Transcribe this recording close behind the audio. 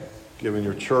given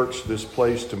your church this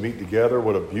place to meet together.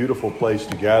 What a beautiful place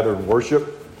to gather and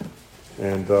worship.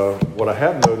 And what I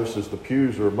have noticed is the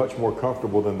pews are much more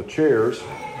comfortable than the chairs.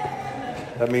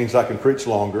 That means I can preach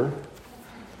longer.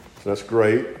 So that's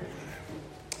great.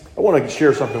 I want to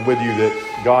share something with you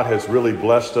that God has really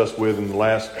blessed us with in the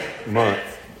last month.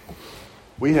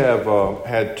 We have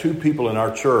had 2 people in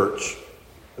our church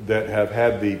that have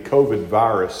had the COVID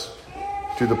virus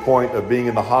to the point of being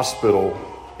in the hospital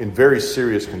in very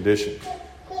serious condition.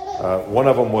 One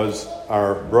of them was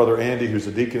our brother Andy, who's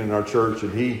a deacon in our church,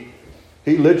 and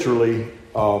he literally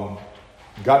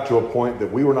got to a point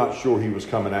that we were not sure he was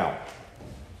coming out.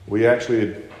 We actually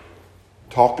had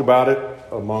talked about it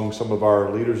among some of our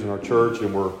leaders in our church,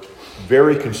 and were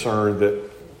very concerned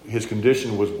that his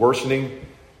condition was worsening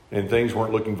and things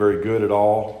weren't looking very good at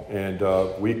all. And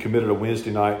we committed a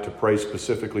Wednesday night to pray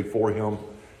specifically for him,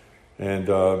 and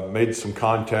made some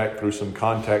contact through some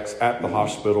contacts at the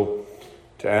hospital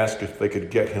to ask if they could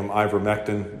get him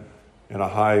ivermectin and a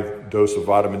high dose of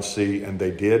vitamin C, and they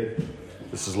did.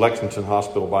 This is Lexington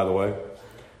Hospital, by the way.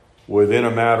 Within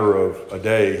a matter of a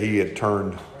day, he had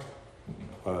turned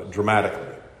dramatically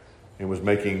and was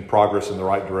making progress in the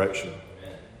right direction.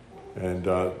 And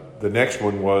the next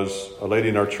one was a lady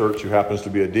in our church who happens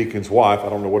to be a deacon's wife. I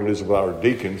don't know what it is about our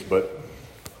deacons, but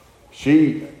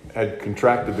she had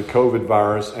contracted the COVID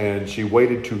virus, and she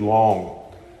waited too long.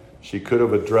 She could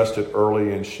have addressed it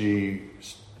early, and she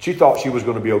thought she was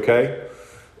going to be okay.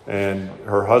 And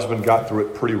her husband got through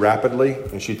it pretty rapidly,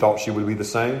 and she thought she would be the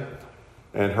same.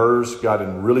 And hers got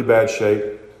in really bad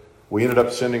shape. We ended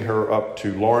up sending her up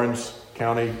to Lawrence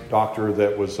County doctor.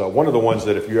 That was one of the ones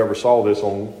that, if you ever saw this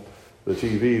on the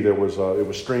TV, it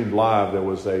was streamed live. There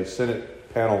was a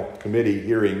Senate panel committee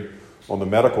hearing on the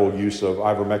medical use of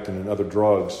ivermectin and other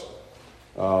drugs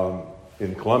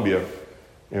in Columbia.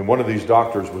 And one of these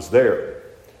doctors was there.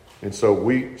 And so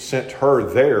we sent her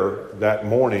there that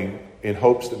morning in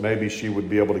hopes that maybe she would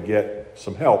be able to get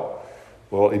some help.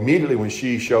 Well, immediately when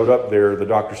she showed up there, the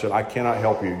doctor said, "I cannot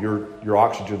help you. Your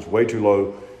oxygen's way too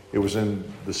low." It was in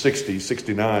the 60s,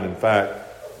 69 in fact,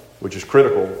 which is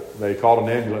critical. They called an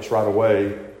ambulance right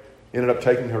away, ended up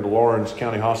taking her to Lawrence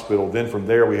County Hospital. Then from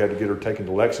there, we had to get her taken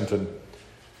to Lexington.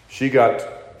 She got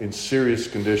in serious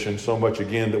condition, so much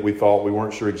again that we thought we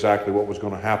weren't sure exactly what was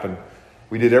going to happen.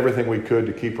 We did everything we could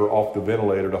to keep her off the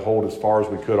ventilator, to hold as far as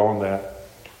we could on that.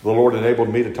 The Lord enabled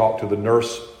me to talk to the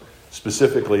nurse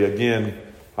specifically. Again,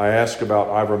 I asked about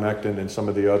ivermectin and some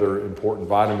of the other important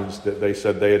vitamins that they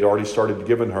said they had already started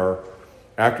giving her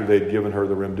after they'd given her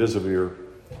the remdesivir,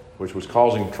 which was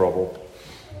causing trouble.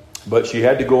 But she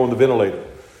had to go on the ventilator.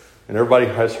 And everybody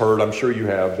has heard, I'm sure you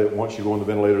have, that once you go on the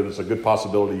ventilator, there's a good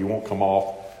possibility you won't come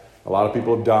off. A lot of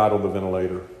people have died on the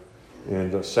ventilator.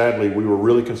 And sadly, we were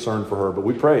really concerned for her. But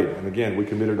we prayed. And again, we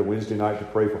committed a Wednesday night to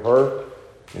pray for her.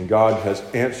 And God has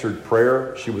answered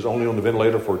prayer. She was only on the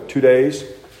ventilator for 2 days,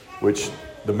 which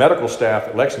the medical staff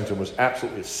at Lexington was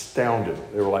absolutely astounded.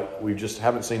 They were like, "We just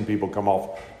haven't seen people come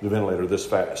off the ventilator this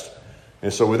fast."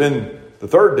 And so within the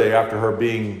 3rd day after her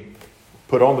being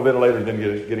put on the ventilator and then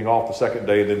getting off the 2nd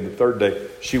day, and then the 3rd day,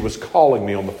 she was calling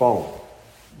me on the phone.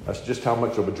 That's just how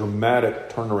much of a dramatic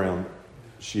turnaround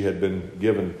she had been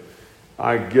given.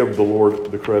 I give the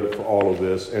Lord the credit for all of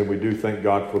this, and we do thank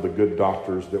God for the good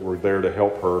doctors that were there to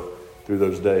help her through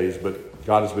those days. But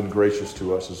God has been gracious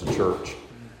to us as a church.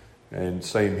 And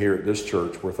same here at this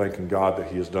church. We're thanking God that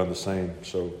He has done the same.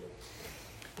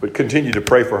 But continue to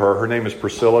pray for her. Her name is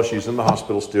Priscilla. She's in the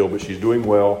hospital still, but she's doing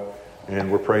well.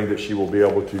 And we're praying that she will be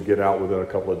able to get out within a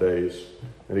couple of days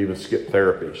and even skip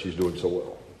therapy. She's doing so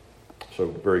well. So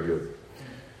very good.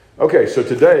 Okay, so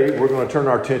today we're going to turn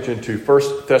our attention to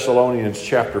 1 Thessalonians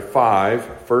chapter 5.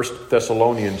 1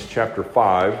 Thessalonians chapter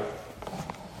 5.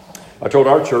 I told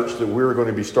our church that we were going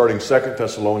to be starting 2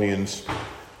 Thessalonians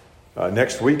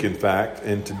next week, in fact.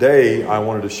 And today I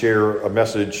wanted to share a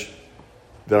message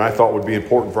that I thought would be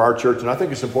important for our church. And I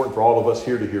think it's important for all of us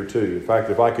here to hear too. In fact,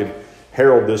 if I could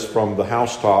herald this from the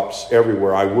housetops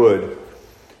everywhere, I would.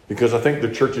 Because I think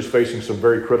the church is facing some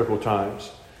very critical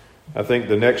times. I think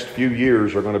the next few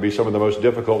years are going to be some of the most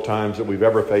difficult times that we've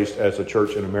ever faced as a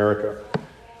church in America.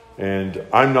 And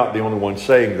I'm not the only one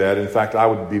saying that. In fact, I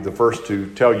would be the first to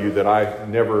tell you that I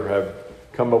never have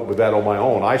come up with that on my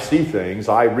own. I see things,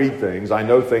 I read things, I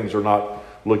know things are not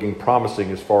looking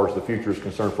promising as far as the future is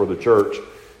concerned for the church,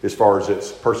 as far as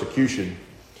its persecution.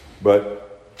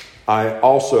 But I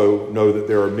also know that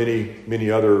there are many,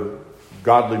 many other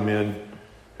godly men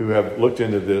who have looked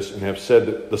into this and have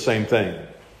said the same thing.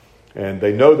 And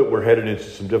they know that we're headed into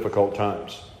some difficult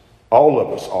times. All of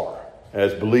us are,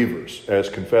 as believers, as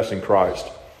confessing Christ.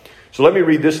 So let me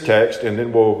read this text and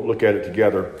then we'll look at it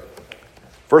together.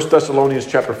 1 Thessalonians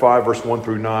chapter 5, verse 1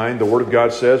 through 9, the Word of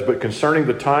God says, "But concerning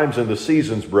the times and the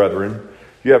seasons, brethren,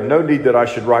 you have no need that I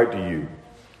should write to you.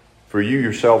 For you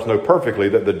yourselves know perfectly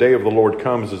that the day of the Lord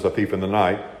comes as a thief in the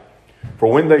night.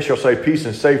 For when they shall say peace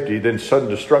and safety, then sudden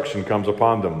destruction comes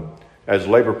upon them, as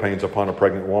labor pains upon a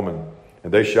pregnant woman,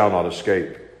 and they shall not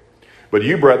escape. But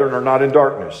you, brethren, are not in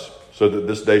darkness, so that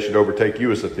this day should overtake you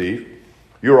as a thief.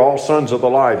 You are all sons of the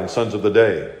light and sons of the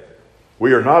day.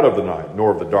 We are not of the night,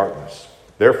 nor of the darkness.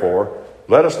 Therefore,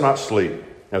 let us not sleep,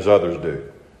 as others do,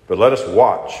 but let us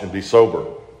watch and be sober.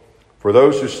 For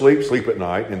those who sleep, sleep at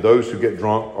night, and those who get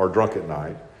drunk are drunk at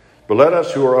night. But let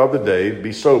us who are of the day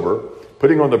be sober,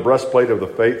 putting on the breastplate of the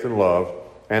faith and love,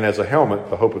 and as a helmet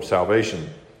the hope of salvation.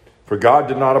 For God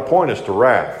did not appoint us to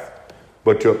wrath,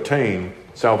 but to obtain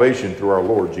salvation through our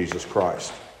Lord Jesus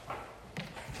Christ."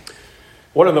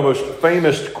 One of the most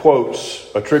famous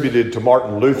quotes attributed to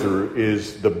Martin Luther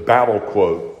is the battle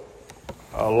quote.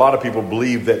 A lot of people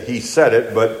believe that he said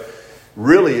it, but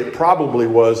really it probably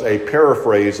was a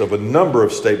paraphrase of a number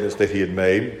of statements that he had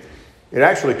made. It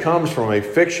actually comes from a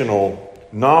fictional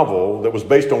novel that was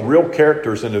based on real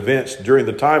characters and events during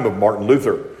the time of Martin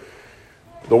Luther.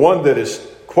 The one that is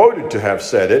quoted to have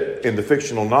said it in the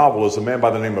fictional novel is a man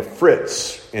by the name of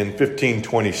Fritz in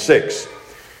 1526.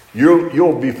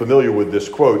 You'll be familiar with this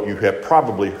quote. You have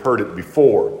probably heard it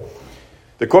before.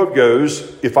 The quote goes,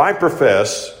 "If I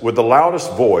profess with the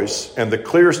loudest voice and the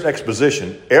clearest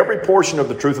exposition every portion of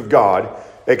the truth of God,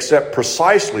 except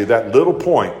precisely that little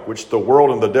point which the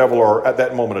world and the devil are at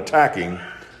that moment attacking,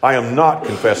 I am not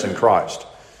confessing Christ.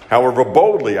 However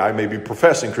boldly I may be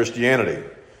professing Christianity.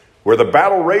 Where the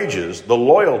battle rages, the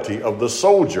loyalty of the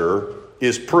soldier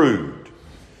is proved.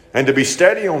 And to be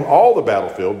steady on all the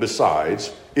battlefield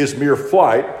besides is mere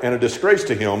flight and a disgrace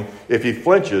to him if he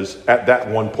flinches at that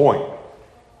one point."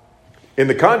 In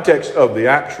the context of the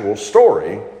actual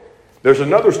story, there's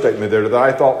another statement there that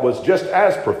I thought was just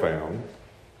as profound.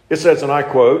 It says, and I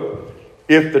quote,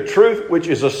 "If the truth which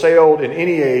is assailed in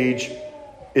any age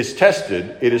is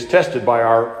tested, it is tested by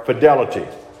our fidelity.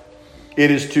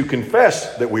 It is to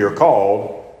confess that we are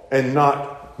called and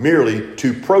not merely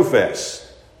to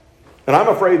profess." And I'm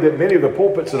afraid that many of the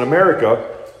pulpits in America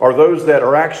are those that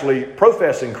are actually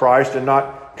professing Christ and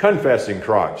not confessing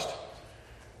Christ.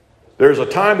 There's a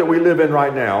time that we live in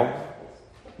right now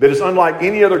that is unlike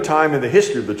any other time in the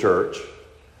history of the church,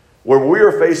 where we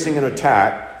are facing an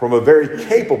attack from a very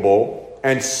capable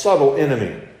and subtle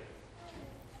enemy.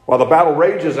 While the battle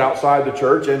rages outside the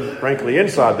church and frankly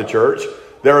inside the church,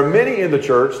 there are many in the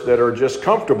church that are just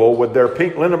comfortable with their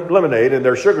pink lemonade and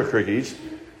their sugar cookies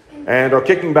and are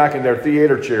kicking back in their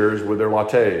theater chairs with their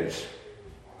lattes.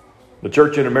 The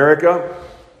church in America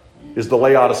is the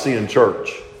Laodicean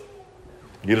church.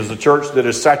 It is a church that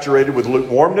is saturated with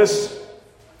lukewarmness,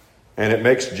 and it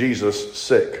makes Jesus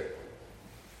sick.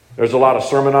 There's a lot of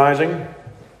sermonizing,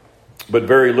 but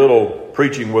very little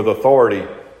preaching with authority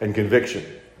and conviction.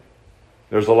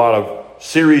 There's a lot of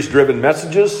series-driven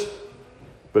messages,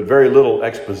 but very little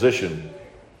exposition.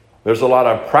 There's a lot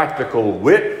of practical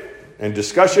wit and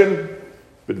discussion,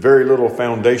 but very little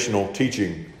foundational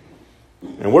teaching.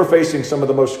 And we're facing some of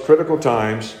the most critical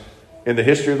times in the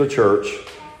history of the church.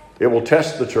 It will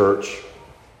test the church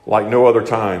like no other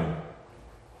time.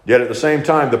 Yet at the same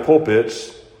time, the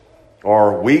pulpits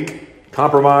are weak,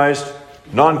 compromised,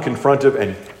 non-confrontive,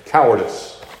 and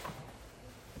cowardice.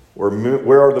 Where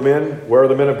are the men? Where are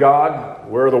the men of God?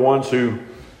 Where are the ones who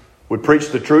would preach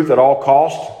the truth at all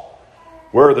cost?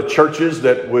 Where are the churches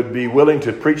that would be willing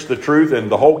to preach the truth and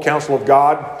the whole counsel of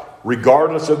God,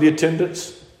 regardless of the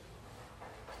attendance?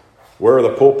 Where are the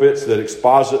pulpits that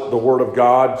exposit the Word of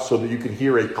God so that you can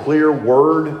hear a clear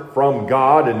word from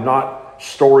God and not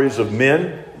stories of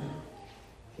men?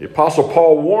 The Apostle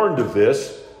Paul warned of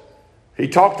this. He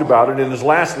talked about it in his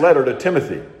last letter to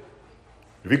Timothy.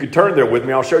 If you could turn there with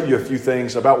me, I'll show you a few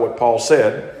things about what Paul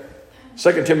said.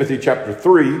 2 Timothy chapter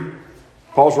 3,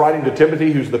 Paul's writing to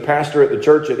Timothy, who's the pastor at the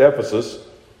church at Ephesus,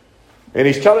 and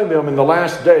he's telling them in the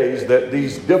last days that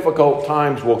these difficult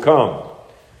times will come.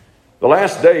 The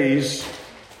last days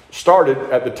started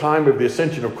at the time of the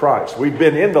ascension of Christ. We've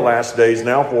been in the last days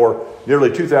now for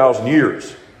nearly 2,000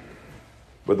 years.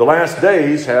 But the last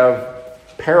days have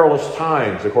perilous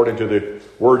times, according to the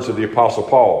words of the Apostle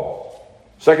Paul.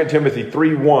 2 Timothy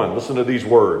 3:1, listen to these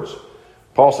words.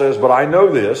 Paul says, "But I know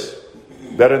this,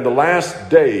 that in the last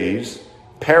days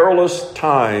perilous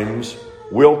times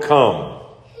will come."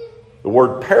 The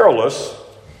word perilous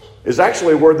is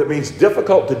actually a word that means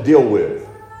difficult to deal with.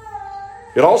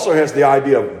 It also has the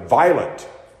idea of violent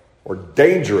or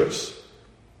dangerous.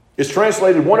 is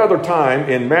translated one other time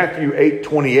in Matthew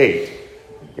 8:28,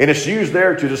 and it's used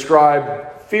there to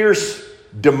describe fierce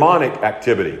demonic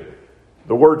activity.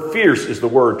 The word fierce is the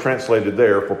word translated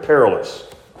there for perilous.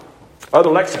 Other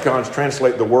lexicons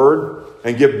translate the word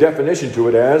and give definition to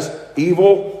it as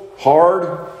evil,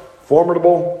 hard,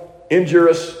 formidable,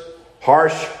 injurious,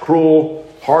 harsh, cruel,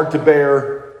 hard to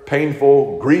bear,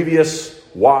 painful, grievous,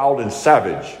 wild, and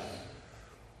savage.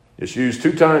 It's used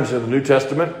 2 times in the New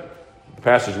Testament, the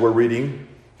passage we're reading,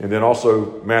 and then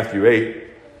also Matthew 8.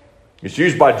 It's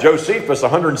used by Josephus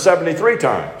 173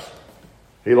 times.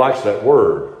 He likes that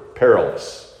word,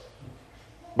 perilous.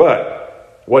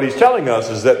 But what he's telling us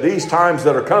is that these times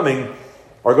that are coming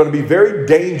are going to be very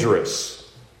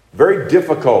dangerous, very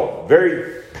difficult,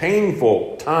 very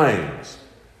painful times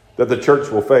that the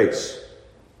church will face.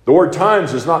 The word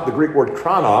times is not the Greek word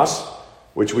chronos,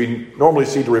 which we normally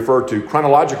see to refer to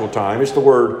chronological time. It's the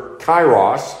word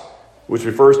kairos, which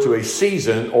refers to a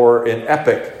season or an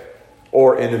epoch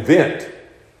or an event.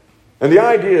 And the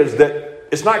idea is that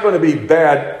it's not going to be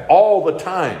bad all the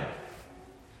time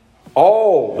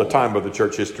of the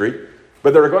church history,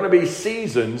 but there are going to be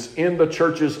seasons in the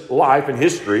church's life and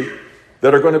history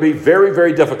that are going to be very,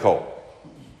 very difficult.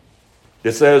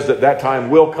 It says that time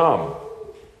will come.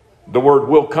 The word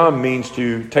will come means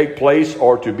to take place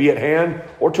or to be at hand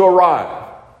or to arrive.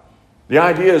 The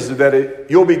idea is that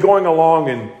you'll be going along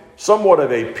in somewhat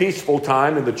of a peaceful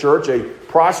time in the church, a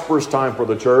prosperous time for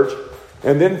the church,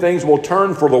 and then things will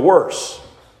turn for the worse.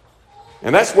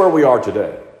 And that's where we are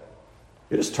today.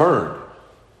 It has turned.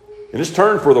 And it's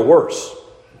turned for the worse.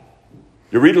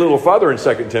 You read a little further in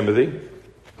 2 Timothy,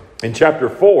 in chapter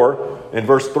 4, and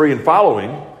verse 3 and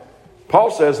following,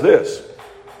 Paul says this,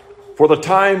 "For the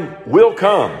time will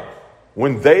come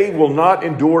when they will not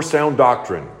endure sound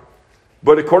doctrine,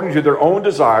 but according to their own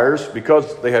desires,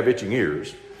 because they have itching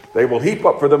ears, they will heap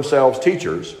up for themselves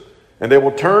teachers, and they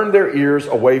will turn their ears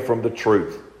away from the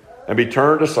truth and be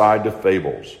turned aside to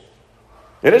fables."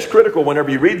 And it's critical whenever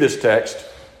you read this text,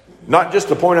 not just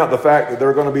to point out the fact that there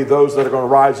are going to be those that are going to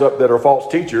rise up that are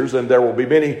false teachers, and there will be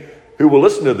many who will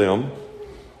listen to them,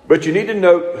 but you need to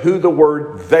note who the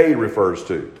word "they" refers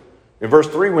to. In verse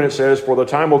 3, when it says, "For the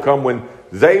time will come when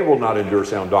they will not endure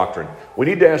sound doctrine," we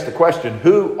need to ask the question,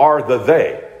 who are the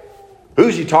they?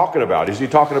 Who's he talking about? Is he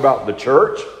talking about the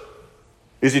church?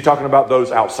 Is he talking about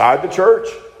those outside the church?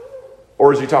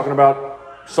 Or is he talking about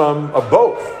some of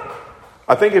both?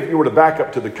 I think if you were to back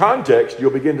up to the context,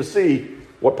 you'll begin to see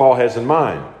what Paul has in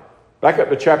mind. Back up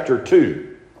to chapter 2,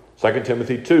 2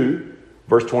 Timothy 2,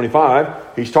 verse 25.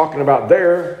 He's talking about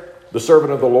there, the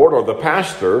servant of the Lord, or the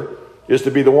pastor, is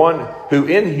to be the one who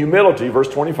in humility, verse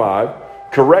 25,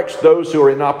 corrects those who are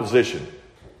in opposition.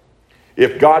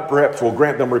 If God perhaps will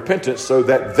grant them repentance so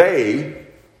that they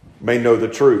may know the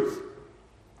truth.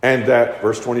 And that,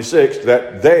 verse 26,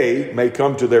 that they may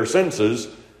come to their senses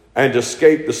and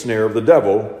escape the snare of the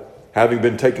devil, having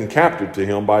been taken captive to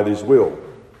him by his will.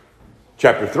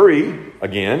 Chapter 3,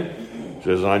 again,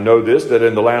 says, "I know this, that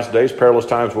in the last days perilous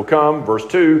times will come." Verse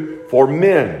 2, "For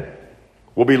men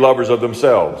will be lovers of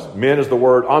themselves." Men is the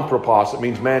word anthropos. It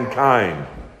means mankind.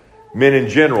 Men in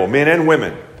general, men and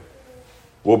women,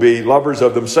 will be lovers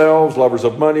of themselves, lovers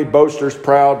of money, boasters,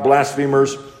 proud,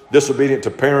 blasphemers, disobedient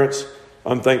to parents,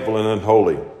 unthankful and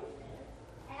unholy.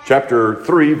 Chapter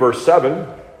 3, verse 7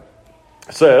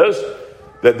 says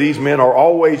that these men are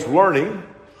always learning,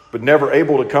 but never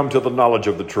able to come to the knowledge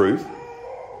of the truth.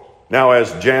 Now,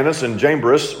 as Jannes and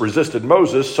Jambres resisted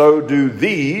Moses, so do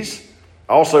these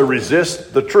also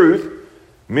resist the truth.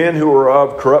 Men who are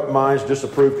of corrupt minds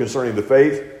disapprove concerning the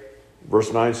faith.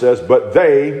 Verse 9 says, "But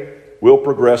they will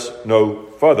progress no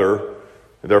further.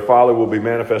 Their folly will be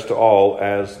manifest to all,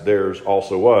 as theirs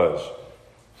also was."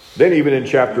 Then even in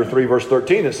chapter 3, verse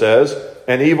 13, it says,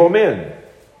 "And evil men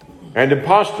and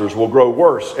impostors will grow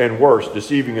worse and worse,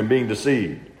 deceiving and being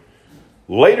deceived."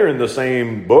 Later in the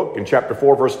same book, in chapter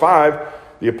 4, verse 5,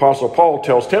 the Apostle Paul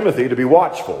tells Timothy to be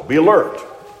watchful, be alert,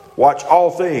 watch all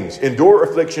things, endure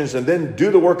afflictions, and then do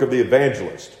the work of the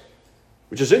evangelist.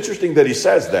 Which is interesting that he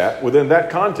says that within that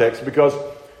context, because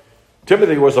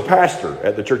Timothy was a pastor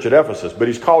at the church at Ephesus, but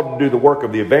he's called to do the work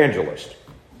of the evangelist.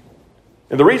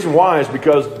 And the reason why is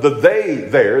because the they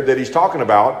there that he's talking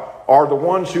about are the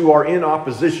ones who are in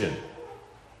opposition.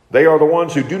 They are the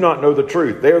ones who do not know the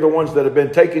truth. They are the ones that have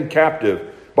been taken captive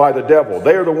by the devil.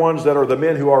 They are the ones that are the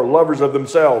men who are lovers of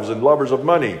themselves and lovers of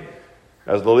money,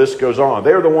 as the list goes on.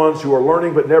 They are the ones who are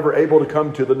learning but never able to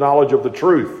come to the knowledge of the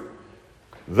truth.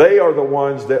 They are the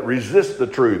ones that resist the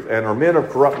truth and are men of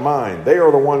corrupt mind. They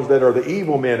are the ones that are the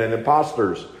evil men and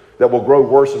impostors that will grow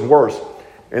worse and worse.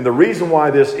 And the reason why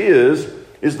this is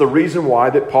is the reason why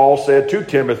that Paul said to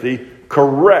Timothy,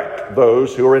 correct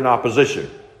those who are in opposition.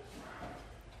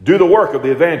 Do the work of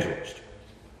the evangelist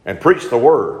and preach the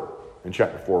word in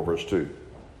chapter 4, verse 2.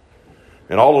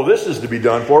 And all of this is to be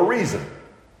done for a reason.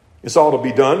 It's all to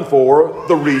be done for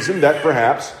the reason that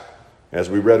perhaps, as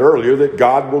we read earlier, that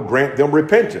God will grant them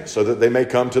repentance so that they may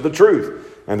come to the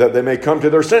truth and that they may come to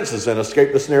their senses and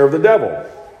escape the snare of the devil.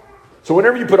 So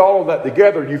whenever you put all of that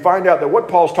together, you find out that what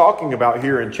Paul's talking about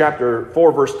here in chapter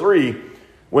 4, verse 3,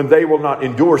 when they will not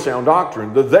endure sound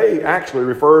doctrine, the they actually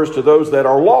refers to those that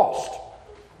are lost,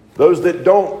 those that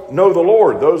don't know the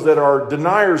Lord, those that are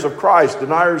deniers of Christ,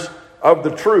 deniers of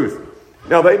the truth.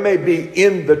 Now, they may be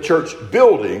in the church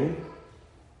building,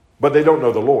 but they don't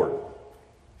know the Lord.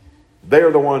 They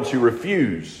are the ones who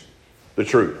refuse the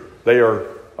truth. They are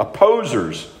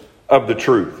opposers of the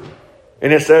truth.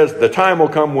 And it says the time will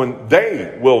come when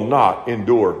they will not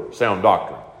endure sound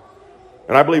doctrine.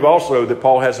 And I believe also that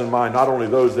Paul has in mind not only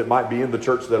those that might be in the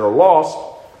church that are lost,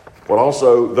 but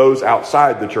also those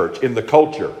outside the church, in the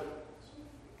culture.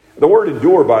 The word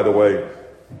endure, by the way,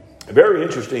 a very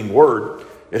interesting word.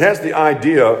 It has the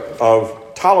idea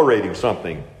of tolerating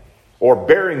something or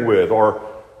bearing with, or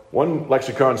one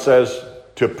lexicon says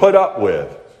to put up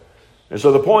with. And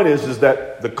so the point is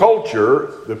that the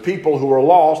culture, the people who are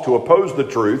lost, who oppose the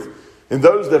truth, and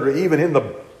those that are even in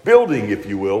the building, if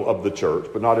you will, of the church,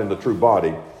 but not in the true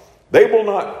body, they will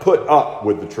not put up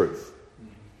with the truth.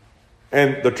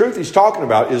 And the truth he's talking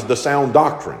about is the sound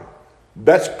doctrine.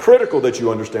 That's critical that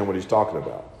you understand what he's talking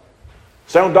about.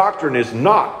 Sound doctrine is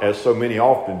not, as so many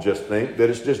often just think, that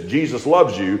it's just Jesus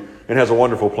loves you and has a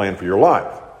wonderful plan for your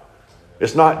life.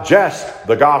 It's not just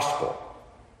the gospel.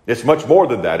 It's much more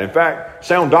than that. In fact,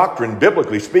 sound doctrine,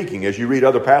 biblically speaking, as you read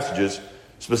other passages,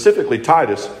 specifically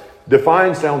Titus,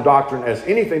 defines sound doctrine as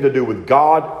anything to do with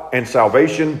God and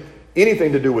salvation,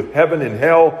 anything to do with heaven and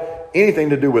hell, anything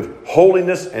to do with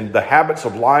holiness and the habits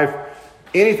of life,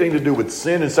 anything to do with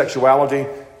sin and sexuality,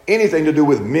 anything to do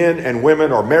with men and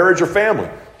women or marriage or family.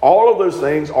 All of those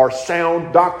things are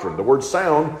sound doctrine. The word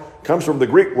sound comes from the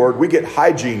Greek word we get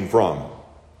hygiene from,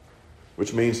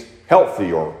 which means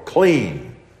healthy or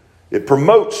clean. It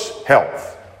promotes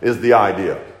health, is the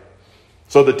idea.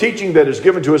 So the teaching that is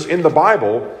given to us in the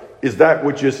Bible is that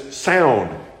which is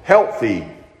sound, healthy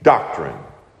doctrine.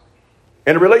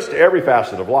 And it relates to every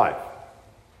facet of life.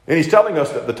 And he's telling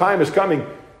us that the time is coming,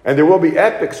 and there will be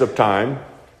epochs of time,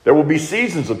 there will be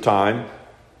seasons of time,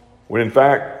 when in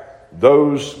fact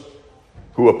those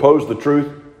who oppose the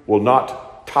truth will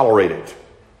not tolerate it.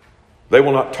 They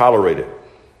will not tolerate it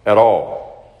at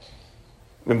all.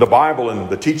 In the Bible and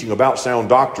the teaching about sound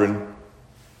doctrine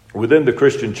within the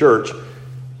Christian church,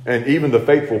 and even the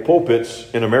faithful pulpits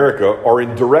in America, are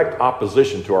in direct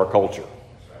opposition to our culture.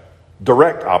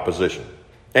 Direct opposition.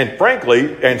 And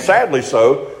frankly, and sadly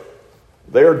so,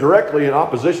 they are directly in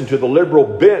opposition to the liberal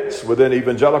bents within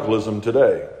evangelicalism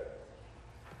today.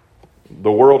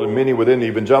 The world and many within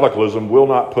evangelicalism will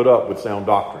not put up with sound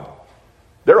doctrine.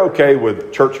 They're okay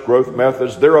with church growth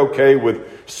methods. They're okay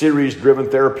with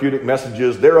series-driven therapeutic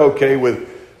messages. They're okay with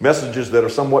messages that are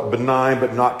somewhat benign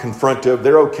but not confrontive.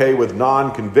 They're okay with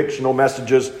non-convictional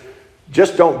messages.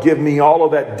 Just don't give me all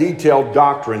of that detailed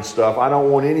doctrine stuff. I don't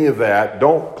want any of that.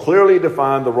 Don't clearly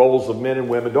define the roles of men and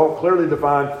women. Don't clearly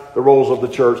define the roles of the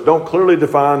church. Don't clearly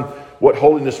define what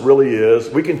holiness really is.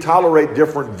 We can tolerate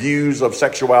different views of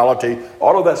sexuality.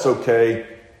 All of that's okay.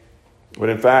 But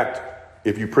in fact,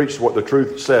 if you preach what the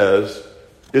truth says,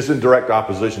 it's in direct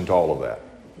opposition to all of that.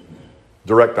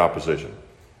 Direct opposition.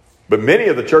 But many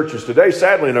of the churches today,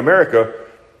 sadly in America,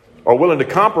 are willing to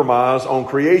compromise on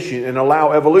creation and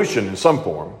allow evolution in some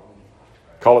form.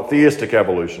 Call it theistic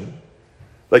evolution.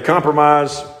 They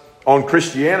compromise on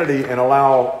Christianity and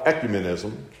allow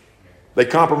ecumenism. They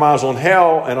compromise on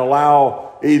hell and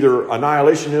allow either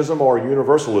annihilationism or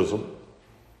universalism.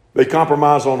 They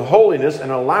compromise on holiness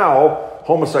and allow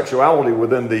homosexuality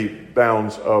within the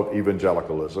bounds of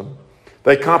evangelicalism.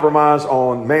 They compromise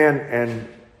on men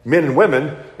and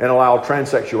women and allow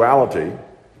transsexuality.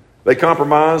 They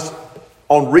compromise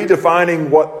on redefining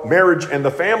what marriage and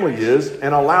the family is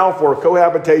and allow for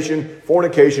cohabitation,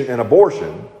 fornication, and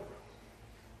abortion.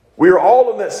 We are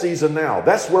all in that season now.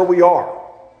 That's where we are.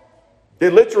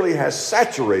 It literally has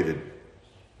saturated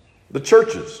the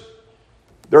churches.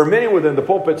 There are many within the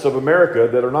pulpits of America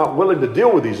that are not willing to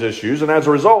deal with these issues, and as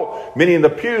a result, many in the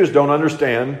pews don't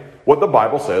understand what the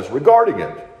Bible says regarding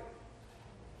it.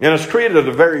 And it's created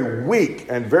a very weak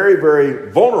and very,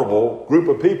 very vulnerable group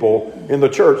of people in the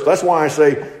church. That's why I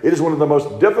say it is one of the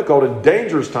most difficult and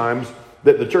dangerous times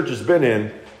that the church has been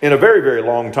in a very, very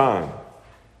long time.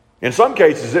 In some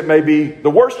cases, it may be the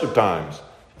worst of times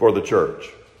for the church.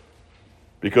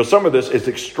 Because some of this is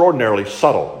extraordinarily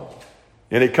subtle.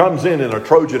 And it comes in a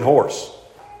Trojan horse.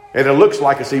 And it looks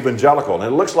like it's evangelical. And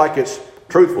it looks like it's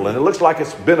truthful. And it looks like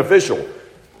it's beneficial.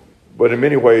 But in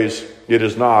many ways, it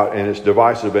is not. And it's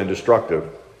divisive and destructive.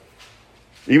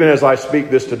 Even as I speak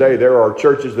this today, there are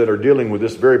churches that are dealing with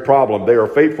this very problem. They are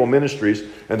faithful ministries,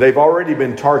 and they've already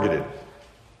been targeted.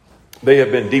 They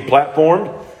have been deplatformed,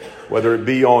 whether it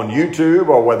be on YouTube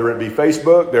or whether it be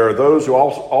Facebook. There are those who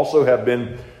also have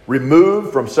been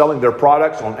removed from selling their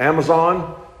products on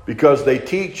Amazon because they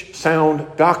teach sound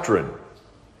doctrine.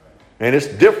 And it's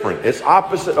different. It's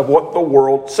opposite of what the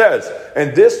world says.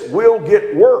 And this will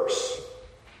get worse.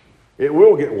 It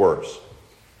will get worse.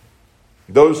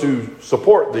 Those who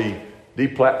support the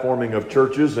deplatforming of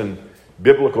churches and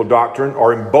biblical doctrine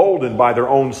are emboldened by their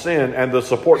own sin and the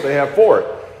support they have for it.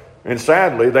 And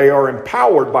sadly, they are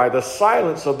empowered by the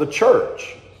silence of the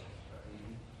church.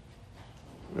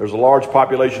 There's a large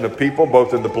population of people,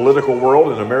 both in the political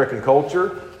world and American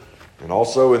culture, and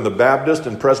also in the Baptist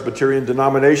and Presbyterian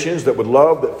denominations, that would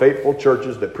love that faithful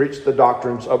churches that preach the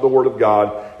doctrines of the Word of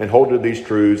God and hold to these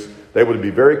truths. They would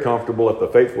be very comfortable if the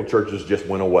faithful churches just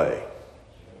went away.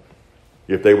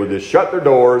 If they would just shut their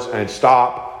doors and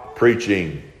stop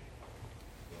preaching.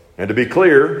 And to be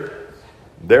clear,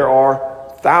 there are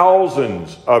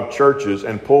thousands of churches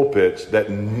and pulpits that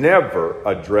never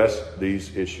address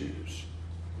these issues.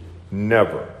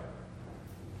 Never.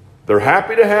 They're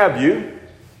happy to have you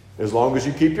as long as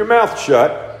you keep your mouth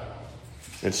shut.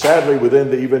 And sadly,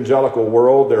 within the evangelical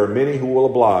world, there are many who will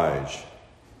oblige.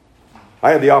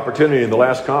 I had the opportunity in the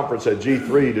last conference at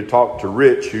G3 to talk to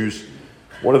Rich, who's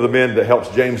one of the men that helps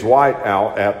James White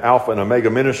out at Alpha and Omega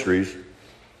Ministries.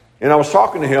 And I was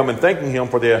talking to him and thanking him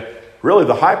for the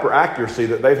hyper accuracy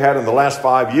that they've had in the last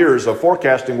 5 years of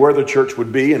forecasting where the church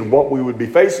would be and what we would be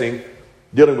facing,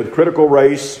 dealing with critical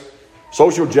race,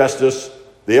 social justice,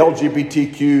 the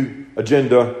LGBTQ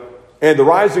agenda, and the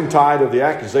rising tide of the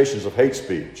accusations of hate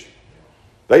speech.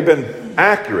 They've been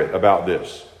accurate about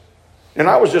this. And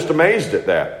I was just amazed at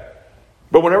that.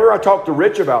 But whenever I talked to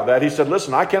Rich about that, he said,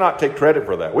 listen, I cannot take credit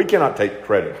for that. We cannot take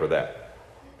credit for that.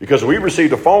 Because we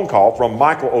received a phone call from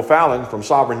Michael O'Fallon from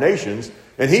Sovereign Nations,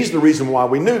 and he's the reason why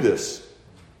we knew this.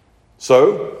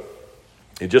 So,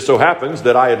 it just so happens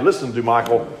that I had listened to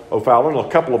Michael O'Fallon on a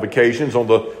couple of occasions on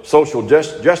the social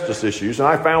justice issues, and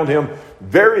I found him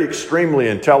very extremely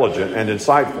intelligent and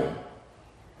insightful.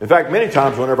 In fact, many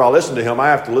times whenever I listen to him, I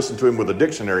have to listen to him with a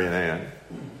dictionary in hand.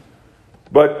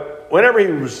 But whenever he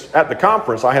was at the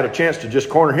conference, I had a chance to just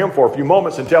corner him for a few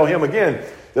moments and tell him again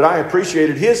that I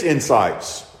appreciated his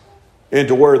insights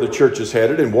into where the church is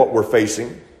headed and what we're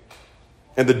facing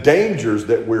and the dangers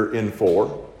that we're in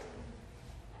for.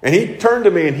 And he turned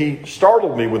to me and he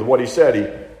startled me with what he said. He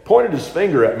pointed his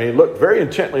finger at me and looked very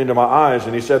intently into my eyes,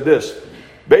 and he said this: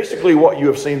 basically what you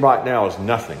have seen right now is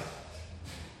nothing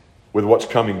with what's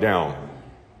coming down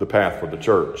the path for the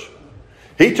church.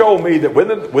 He told me that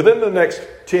within the next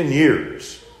 10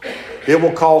 years, it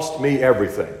will cost me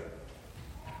everything.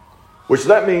 Which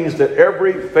that means that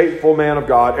every faithful man of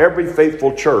God, every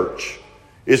faithful church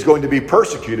is going to be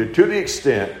persecuted to the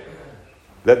extent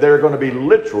that they're going to be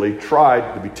literally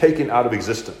tried to be taken out of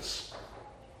existence.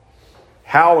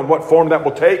 How and what form that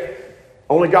will take,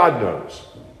 only God knows.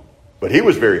 But he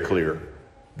was very clear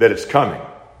that it's coming,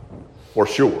 for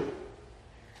sure.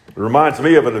 It reminds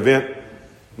me of an event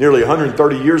nearly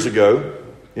 130 years ago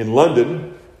in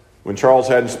London when Charles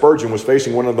Haddon Spurgeon was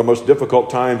facing one of the most difficult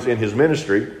times in his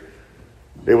ministry.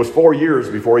 It was 4 years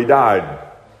before he died.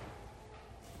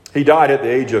 He died at the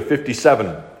age of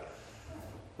 57.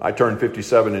 I turned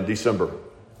 57 in December.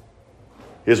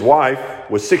 His wife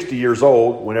was 60 years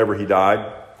old whenever he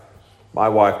died. My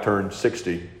wife turned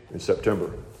 60 in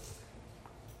September.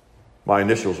 My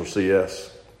initials are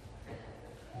CS.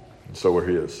 And so are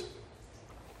his.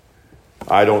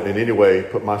 I don't in any way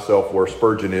put myself where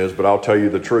Spurgeon is, but I'll tell you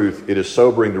the truth. It is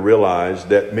sobering to realize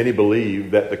that many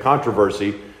believe that the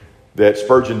controversy that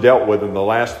Spurgeon dealt with in the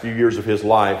last few years of his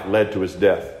life led to his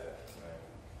death.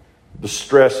 The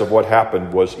stress of what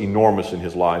happened was enormous in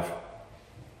his life.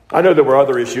 I know there were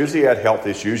other issues. He had health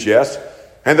issues, yes.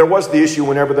 And there was the issue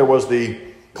whenever there was the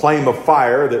claim of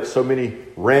fire that so many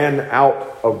ran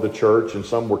out of the church and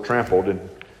some were trampled and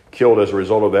killed as a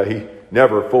result of that. He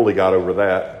never fully got over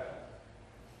that.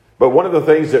 But one of the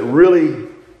things that really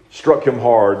struck him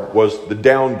hard was the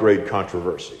downgrade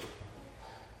controversy.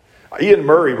 Ian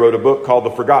Murray wrote a book called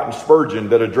The Forgotten Spurgeon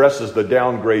that addresses the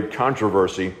downgrade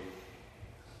controversy.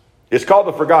 It's called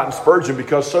The Forgotten Spurgeon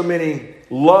because so many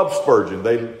love Spurgeon.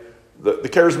 The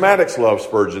charismatics love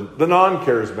Spurgeon. The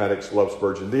non-charismatics love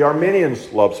Spurgeon. The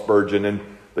Arminians love Spurgeon. And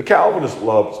The Calvinists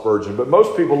love Spurgeon, but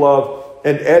most people love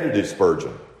an edited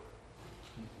Spurgeon.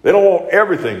 They don't want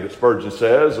everything that Spurgeon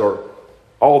says or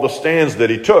all the stands that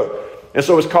he took. And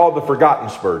so it's called the Forgotten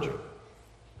Spurgeon.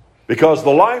 Because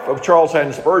the life of Charles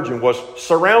Haddon Spurgeon was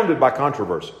surrounded by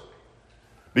controversy.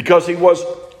 Because he was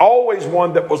always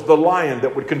one that was the lion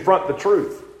that would confront the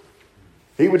truth.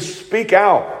 He would speak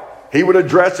out. He would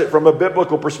address it from a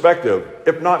biblical perspective.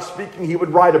 If not speaking, he would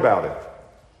write about it.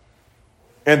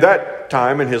 And that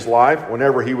time in his life,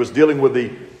 whenever he was dealing with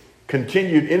the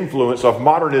continued influence of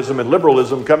modernism and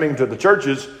liberalism coming to the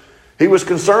churches, he was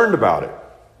concerned about it.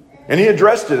 And he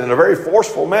addressed it in a very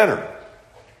forceful manner.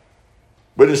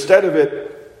 But instead of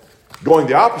it going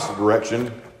the opposite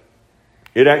direction,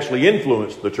 it actually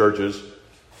influenced the churches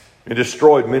and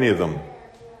destroyed many of them.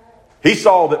 He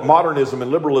saw that modernism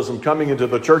and liberalism coming into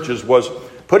the churches was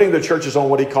putting the churches on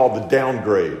what he called the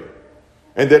downgrade.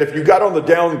 And that if you got on the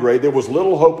downgrade, there was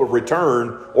little hope of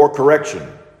return or correction.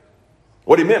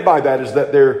 What he meant by that is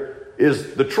that there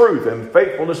is the truth, and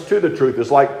faithfulness to the truth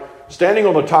is like standing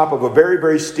on the top of a very,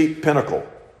 very steep pinnacle.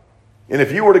 And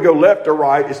if you were to go left or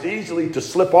right, it's easy to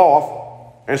slip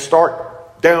off and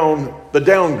start down the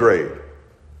downgrade.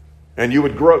 And you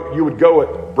would go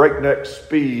at breakneck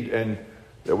speed, and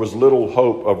there was little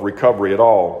hope of recovery at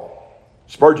all.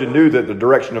 Spurgeon knew that the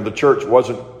direction of the church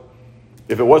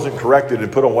if it wasn't corrected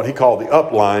and put on what he called the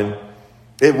upline,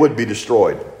 it would be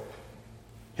destroyed.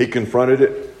 He confronted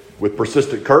it with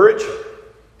persistent courage.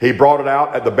 He brought it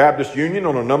out at the Baptist Union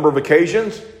on a number of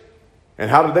occasions. And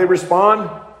how did they respond?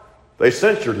 They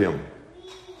censured him,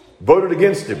 voted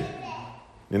against him.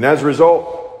 And as a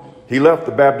result, he left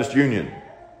the Baptist Union.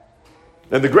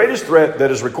 And the greatest threat that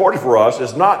is recorded for us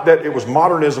is not that it was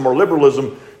modernism or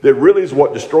liberalism that really is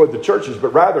what destroyed the churches,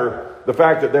 but rather the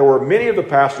fact that there were many of the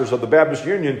pastors of the Baptist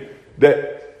Union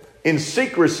that in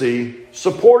secrecy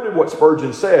supported what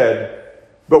Spurgeon said,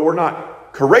 but were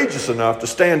not courageous enough to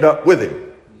stand up with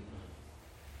him.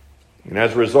 And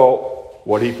as a result,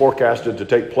 what he forecasted to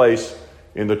take place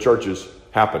in the churches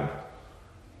happened.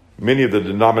 Many of the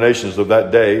denominations of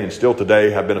that day and still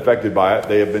today have been affected by it.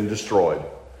 They have been destroyed.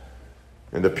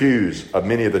 And the pews of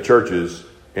many of the churches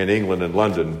in England and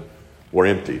London were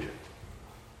emptied.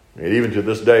 And even to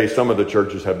this day, some of the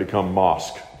churches have become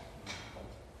mosques.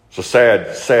 It's a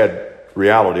sad, sad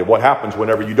reality of what happens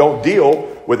whenever you don't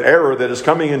deal with error that is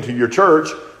coming into your church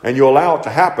and you allow it to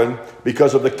happen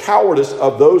because of the cowardice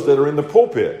of those that are in the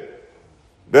pulpit,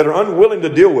 that are unwilling to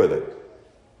deal with it.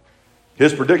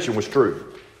 His prediction was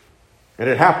true. And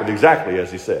it happened exactly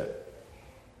as he said.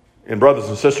 And brothers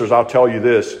and sisters, I'll tell you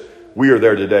this, we are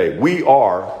there today. We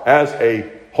are, as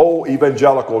a whole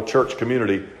evangelical church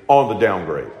community, on the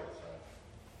downgrade.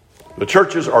 The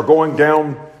churches are going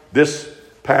down this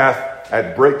path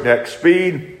at breakneck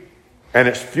speed, and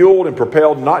it's fueled and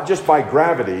propelled not just by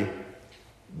gravity,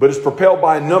 but it's propelled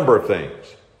by a number of things.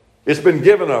 It's been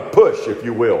given a push, if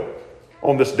you will,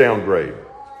 on this downgrade.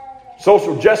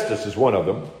 Social justice is one of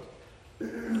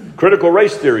them. Critical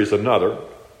race theory is another.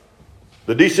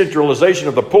 The decentralization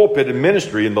of the pulpit and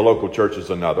ministry in the local church is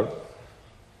another.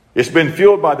 It's been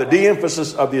fueled by the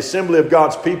de-emphasis of the assembly of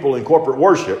God's people in corporate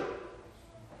worship.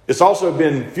 It's also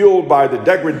been fueled by the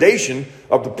degradation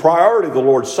of the priority of the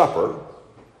Lord's Supper.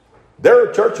 There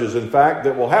are churches, in fact,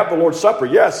 that will have the Lord's Supper,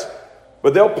 yes,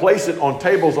 but they'll place it on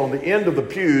tables on the end of the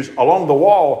pews along the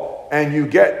wall, and you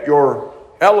get your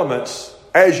elements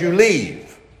as you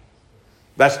leave.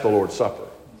 That's the Lord's Supper.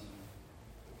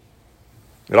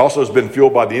 It also has been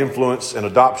fueled by the influence and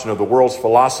adoption of the world's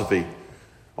philosophy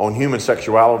on human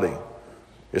sexuality.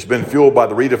 It's been fueled by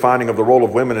the redefining of the role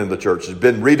of women in the church. It's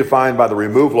been redefined by the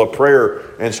removal of prayer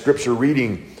and scripture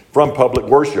reading from public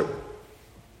worship.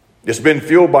 It's been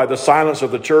fueled by the silence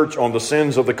of the church on the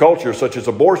sins of the culture, such as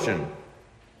abortion,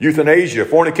 euthanasia,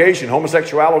 fornication,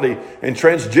 homosexuality, and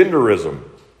transgenderism.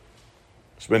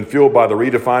 It's been fueled by the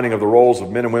redefining of the roles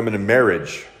of men and women in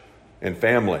marriage and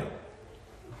family.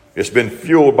 It's been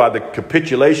fueled by the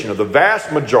capitulation of the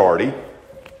vast majority,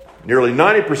 nearly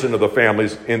 90% of the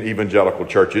families in evangelical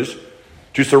churches,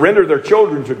 to surrender their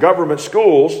children to government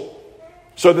schools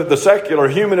so that the secular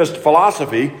humanist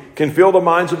philosophy can fill the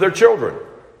minds of their children.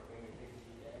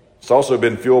 It's also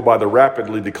been fueled by the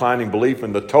rapidly declining belief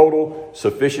in the total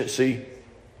sufficiency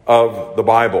of the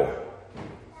Bible.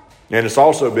 And it's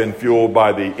also been fueled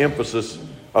by the emphasis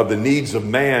of the needs of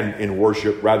man in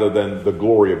worship rather than the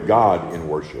glory of God in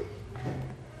worship.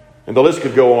 And the list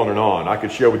could go on and on. I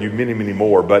could share with you many, many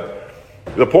more. But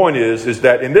the point is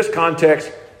that in this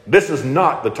context, this is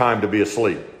not the time to be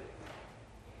asleep.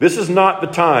 This is not the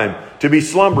time to be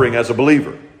slumbering as a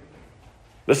believer.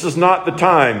 This is not the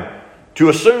time to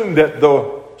assume that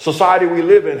the society we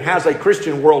live in has a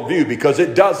Christian worldview, because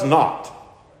it does not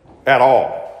at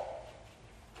all.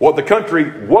 What the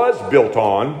country was built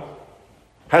on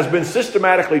has been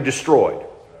systematically destroyed.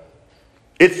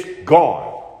 It's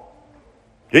gone.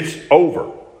 It's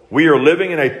over. We are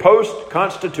living in a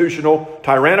post-constitutional,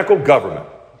 tyrannical government.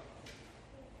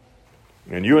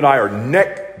 And you and I are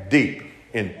neck deep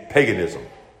in paganism.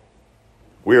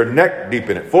 We are neck deep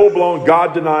in it. Full-blown,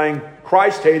 God-denying,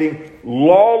 Christ-hating,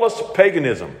 lawless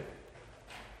paganism.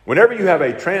 Whenever you have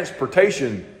a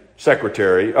transportation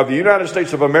secretary of the United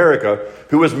States of America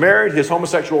who has married his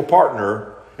homosexual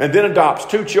partner and then adopts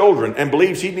 2 children and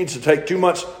believes he needs to take 2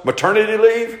 months maternity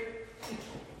leave,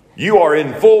 you are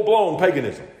in full-blown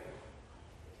paganism.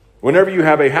 Whenever you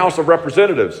have a House of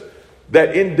Representatives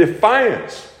that, in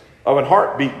defiance of a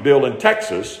heartbeat bill in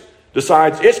Texas,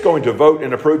 decides it's going to vote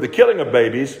and approve the killing of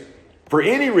babies for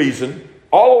any reason,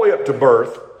 all the way up to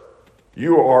birth,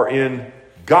 you are in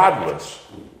godless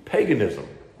paganism.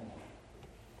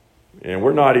 And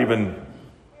we're not even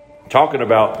talking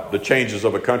about the changes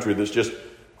of a country that's just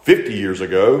 50 years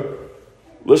ago.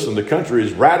 Listen, the country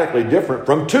is radically different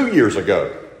from 2 years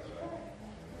ago.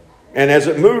 And as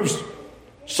it moves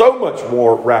so much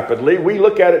more rapidly, we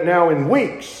look at it now in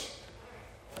weeks,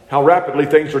 how rapidly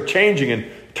things are changing and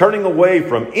turning away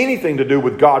from anything to do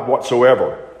with God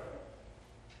whatsoever.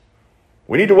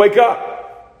 We need to wake up.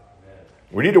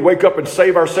 We need to wake up and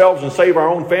save ourselves and save our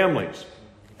own families.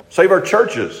 Save our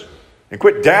churches. And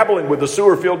quit dabbling with the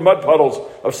sewer-filled mud puddles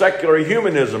of secular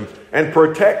humanism and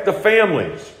protect the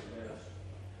families.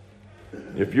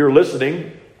 If you're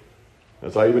listening,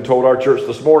 as I even told our church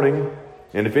this morning,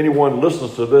 and if anyone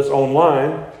listens to this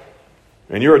online,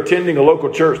 and you're attending a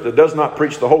local church that does not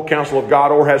preach the whole counsel of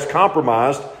God or has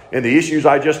compromised in the issues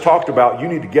I just talked about, you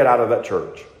need to get out of that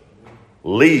church.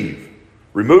 Leave.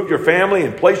 Remove your family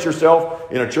and place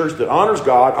yourself in a church that honors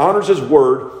God, honors His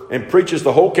Word, and preaches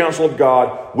the whole counsel of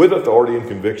God with authority and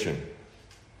conviction.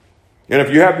 And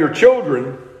if you have your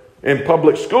children in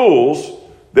public schools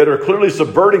that are clearly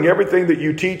subverting everything that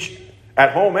you teach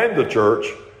at home and the church,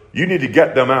 you need to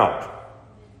get them out.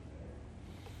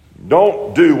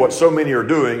 Don't do what so many are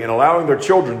doing and allowing their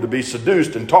children to be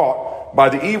seduced and taught by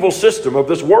the evil system of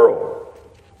this world.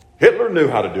 Hitler knew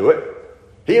how to do it.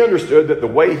 He understood that the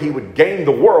way he would gain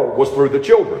the world was through the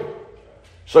children.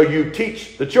 So you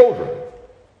teach the children.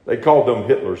 They called them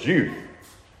Hitler's youth.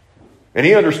 And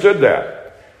he understood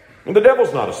that. And the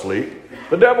devil's not asleep.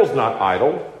 The devil's not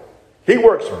idle. He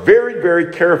works very,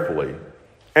 very carefully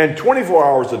and 24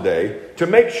 hours a day to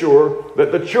make sure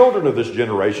that the children of this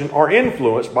generation are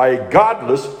influenced by a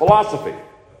godless philosophy.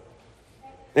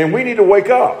 And we need to wake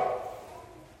up.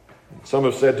 Some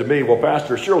have said to me, well,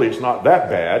 Pastor, surely it's not that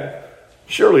bad.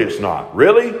 Surely it's not.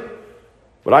 Really?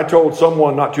 But I told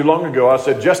someone not too long ago, I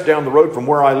said, just down the road from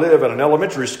where I live at an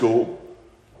elementary school,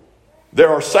 there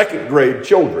are second grade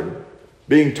children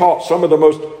being taught some of the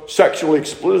most sexually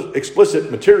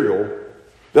explicit material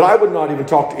that I would not even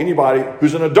talk to anybody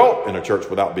who's an adult in a church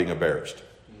without being embarrassed.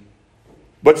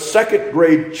 But second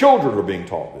grade children are being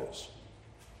taught this.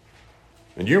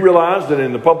 And you realize that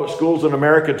in the public schools in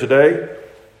America today,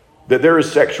 that there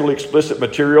is sexually explicit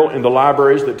material in the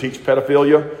libraries that teach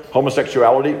pedophilia,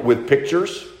 homosexuality with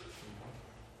pictures.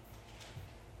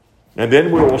 And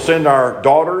then we will send our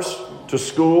daughters to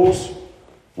schools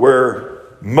where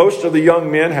most of the young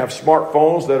men have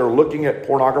smartphones that are looking at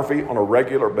pornography on a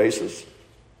regular basis.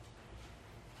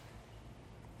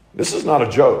 This is not a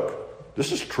joke.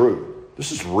 This is true.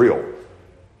 This is real.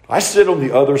 I sit on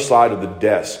the other side of the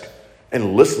desk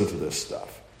and listen to this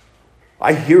stuff.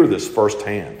 I hear this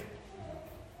firsthand.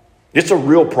 It's a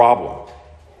real problem.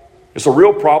 It's a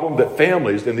real problem that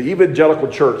families in the evangelical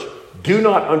church do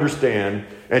not understand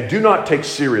and do not take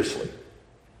seriously.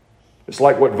 It's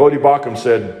like what Voddie Baucham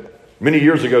said many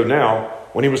years ago now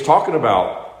when he was talking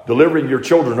about delivering your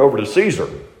children over to Caesar.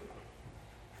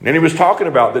 And he was talking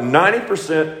about that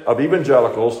 90% of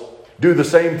evangelicals do the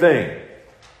same thing.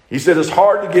 He said it's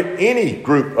hard to get any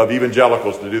group of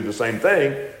evangelicals to do the same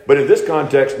thing, but in this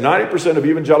context, 90% of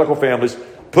evangelical families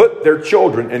put their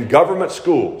children in government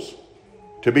schools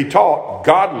to be taught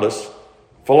godless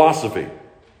philosophy.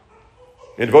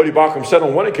 And Voddie Baucham said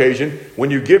on one occasion,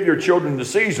 when you give your children to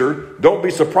Caesar, don't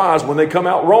be surprised when they come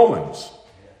out Romans.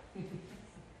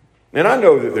 And I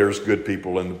know that there's good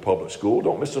people in the public school.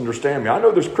 Don't misunderstand me. I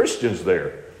know there's Christians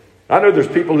there. I know there's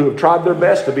people who have tried their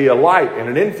best to be a light and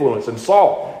an influence and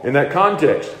salt in that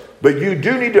context. But you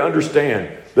do need to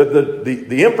understand that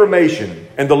the information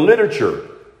and the literature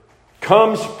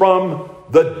comes from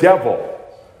the devil.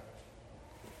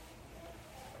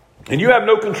 And you have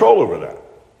no control over that.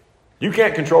 You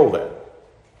can't control that.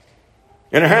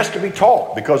 And it has to be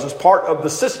taught because it's part of the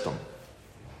system.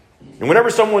 And whenever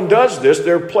someone does this,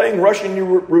 they're playing Russian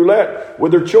roulette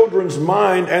with their children's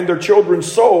mind and their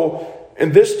children's soul.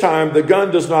 And this time, the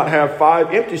gun does not have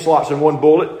 5 empty slots in one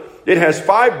bullet. It has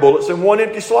 5 bullets in one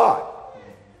empty slot.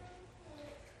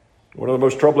 One of the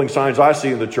most troubling signs I see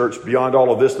in the church, beyond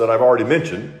all of this that I've already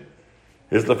mentioned,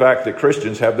 is the fact that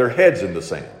Christians have their heads in the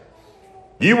sand.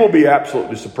 You will be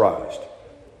absolutely surprised.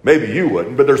 Maybe you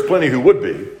wouldn't, but there's plenty who would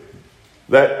be.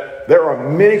 That there are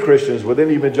many Christians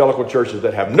within evangelical churches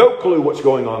that have no clue what's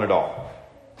going on at all.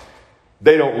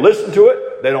 They don't listen to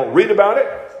it. They don't read about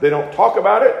it. They don't talk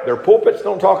about it. Their pulpits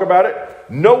don't talk about it.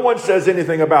 No one says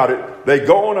anything about it. They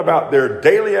go on about their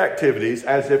daily activities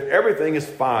as if everything is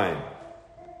fine.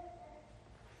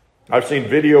 I've seen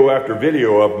video after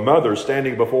video of mothers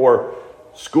standing before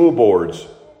school boards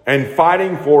and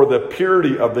fighting for the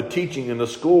purity of the teaching in the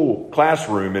school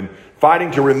classroom, and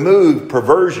fighting to remove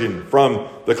perversion from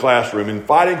the classroom, and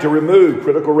fighting to remove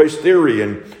critical race theory,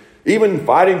 and even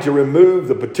fighting to remove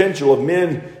the potential of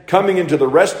men coming into the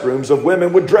restrooms of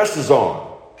women with dresses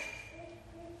on.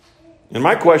 And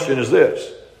my question is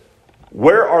this: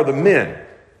 where are the men?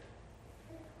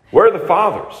 Where are the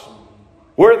fathers?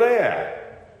 Where are they at?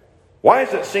 Why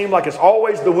does it seem like it's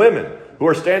always the women who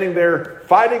are standing there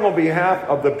fighting on behalf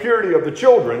of the purity of the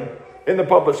children in the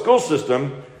public school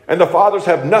system, and the fathers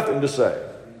have nothing to say?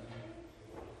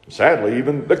 Sadly,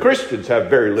 even the Christians have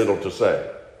very little to say,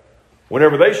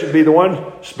 whenever they should be the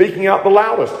one speaking out the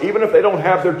loudest, even if they don't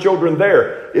have their children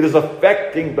there. It is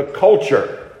affecting the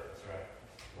culture.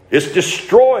 It's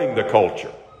destroying the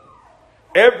culture.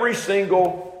 Every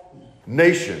single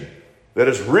nation that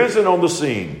has risen on the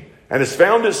scene and has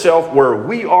found itself where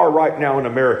we are right now in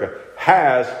America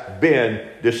has been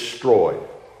destroyed.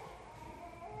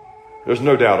 There's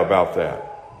no doubt about that.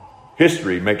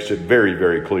 History makes it very,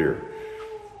 very clear.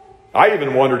 I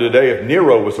even wonder today, if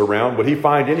Nero was around, would he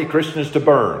find any Christians to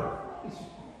burn?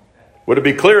 Would it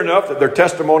be clear enough that their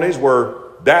testimonies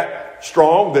were that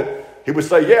strong that he would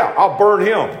say, yeah, I'll burn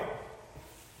him?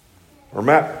 Or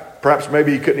perhaps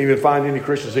maybe he couldn't even find any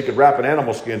Christians he could wrap in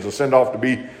animal skins and send off to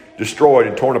be destroyed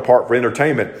and torn apart for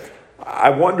entertainment.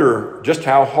 I wonder just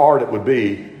how hard it would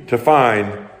be to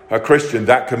find a Christian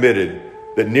that committed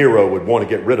that Nero would want to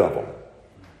get rid of them.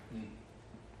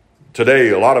 Today,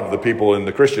 a lot of the people in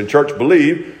the Christian church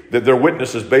believe that their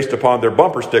witness is based upon their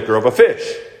bumper sticker of a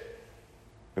fish.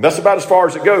 And that's about as far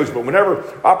as it goes. But whenever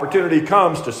opportunity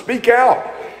comes to speak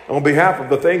out on behalf of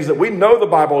the things that we know the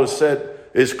Bible has said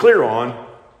is clear on,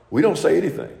 we don't say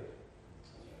anything.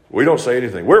 We don't say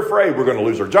anything. We're afraid we're going to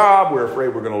lose our job. We're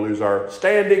afraid we're going to lose our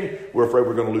standing. We're afraid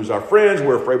we're going to lose our friends.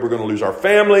 We're afraid we're going to lose our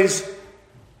families.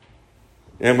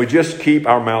 And we just keep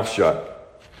our mouths shut.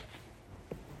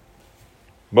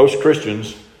 Most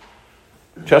Christians'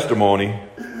 testimony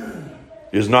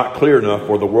is not clear enough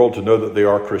for the world to know that they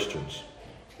are Christians.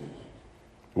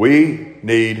 We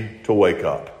need to wake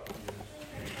up.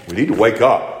 We need to wake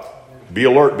up. Be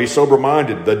alert. Be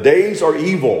sober-minded. The days are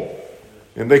evil,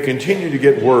 and they continue to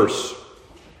get worse.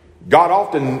 God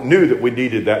often knew that we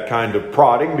needed that kind of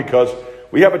prodding because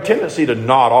we have a tendency to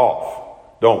nod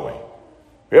off, don't we?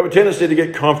 We have a tendency to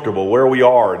get comfortable where we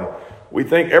are, and we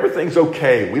think everything's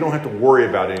okay. We don't have to worry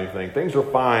about anything. Things are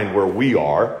fine where we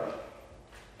are.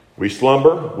 We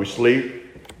slumber, we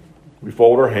sleep, we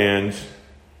fold our hands.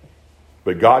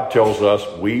 But God tells us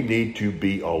we need to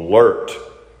be alert.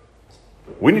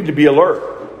 We need to be alert.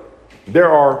 There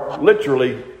are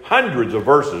literally hundreds of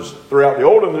verses throughout the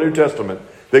Old and the New Testament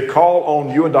that call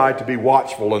on you and I to be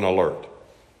watchful and alert.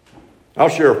 I'll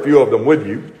share a few of them with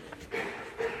you.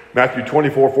 Matthew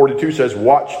 24:42 says,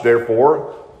 "Watch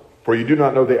therefore, for you do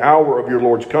not know the hour of your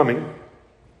Lord's coming."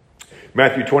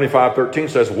 Matthew 25:13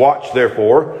 says, "Watch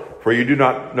therefore, for you do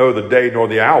not know the day nor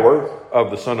the hour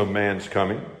of the Son of Man's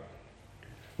coming."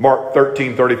 Mark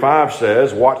 13:35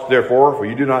 says, "Watch therefore, for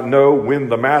you do not know when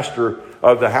the master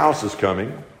of the house is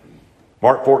coming."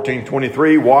 Mark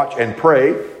 14:23, "Watch and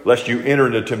pray, lest you enter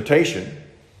into temptation."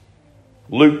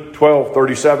 Luke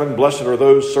 12:37, "Blessed are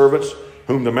those servants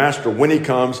whom the master, when he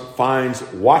comes, finds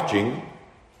watching."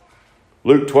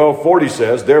 Luke 12:40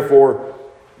 says, "Therefore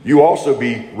you also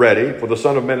be ready, for the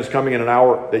Son of Man is coming in an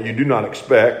hour that you do not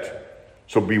expect.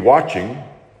 So be watching."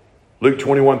 Luke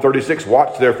 21:36,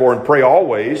 "Watch therefore and pray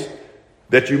always,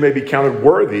 that you may be counted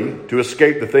worthy to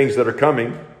escape the things that are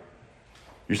coming."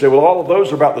 You say, well, all of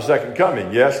those are about the second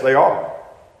coming. Yes, they are.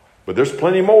 But there's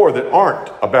plenty more that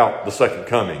aren't about the second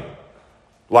coming.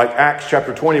 Like Acts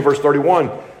chapter 20, verse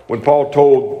 31, when Paul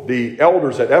told the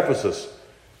elders at Ephesus,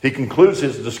 he concludes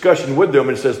his discussion with them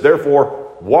and says, "Therefore,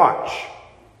 watch."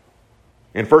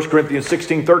 In 1 Corinthians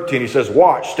 16:13, he says,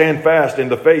 watch, stand fast in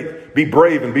the faith, be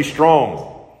brave and be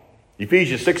strong.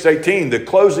 Ephesians 6:18, the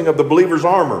closing of the believer's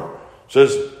armor,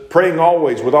 says, praying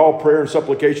always with all prayer and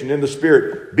supplication in the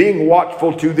Spirit, being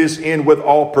watchful to this end with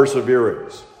all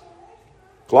perseverance.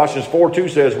 Colossians 4:2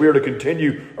 says we are to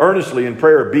continue earnestly in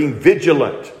prayer, being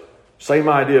vigilant. Same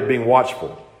idea of being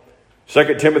watchful.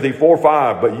 2 Timothy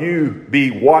 4:5, but you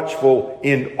be watchful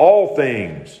in all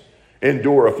things,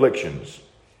 endure afflictions.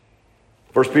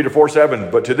 1 Peter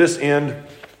 4:7,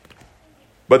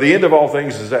 but the end of all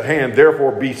things is at hand.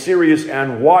 Therefore be serious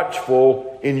and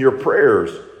watchful in your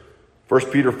prayers.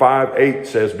 1 Peter 5:8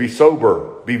 says, be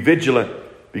sober, be vigilant,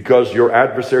 because your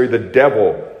adversary, the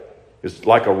devil, is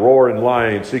like a roaring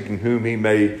lion seeking whom he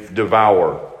may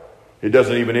devour. It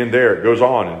doesn't even end there. It goes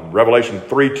on in Revelation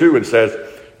 3:2 and says,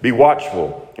 be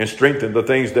watchful and strengthen the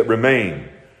things that remain.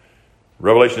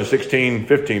 Revelation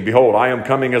 16:15, behold, I am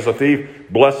coming as a thief.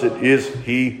 Blessed is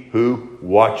he who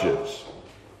watches.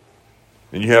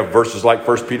 And you have verses like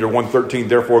 1 Peter 1:13,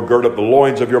 therefore gird up the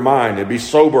loins of your mind and be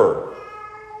sober.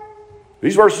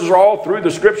 These verses are all through the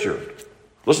Scripture.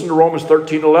 Listen to Romans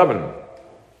 13:11.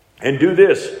 And do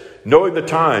this, knowing the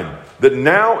time, that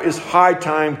now is high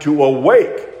time to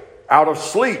awake out of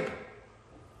sleep.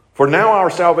 For now our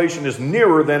salvation is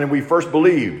nearer than when we first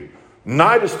believed.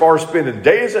 Night is far spent and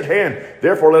day is at hand.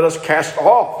 Therefore let us cast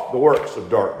off the works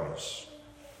of darkness.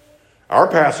 Our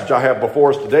passage I have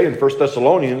before us today in 1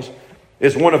 Thessalonians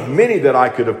is one of many that I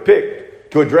could have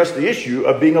picked to address the issue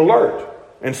of being alert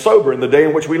and sober in the day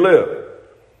in which we live.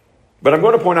 But I'm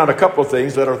going to point out a couple of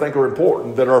things that I think are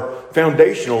important, that are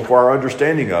foundational for our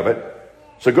understanding of it.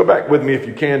 So go back with me if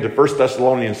you can to 1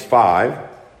 Thessalonians 5.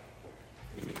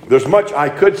 There's much I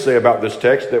could say about this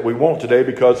text that we won't today,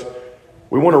 because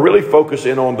we want to really focus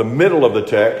in on the middle of the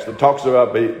text that talks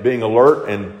about being alert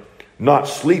and not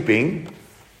sleeping.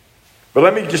 But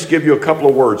let me just give you a couple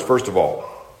of words first of all.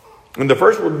 And the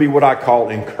first would be what I call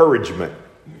encouragement.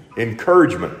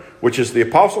 Encouragement, which is the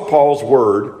Apostle Paul's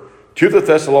word to the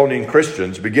Thessalonian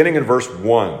Christians, beginning in verse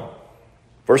 1.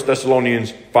 1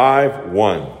 Thessalonians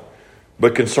 5:1.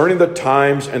 But concerning the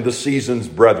times and the seasons,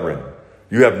 brethren,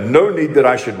 you have no need that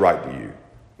I should write to you.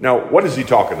 Now, what is he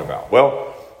talking about?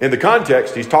 Well, in the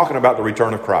context, he's talking about the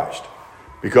return of Christ.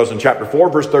 Because in chapter 4,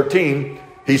 verse 13,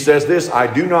 he says this, I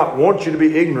do not want you to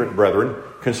be ignorant, brethren,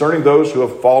 concerning those who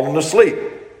have fallen asleep.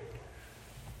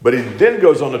 But he then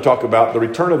goes on to talk about the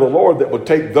return of the Lord that would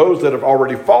take those that have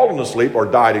already fallen asleep or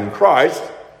died in Christ,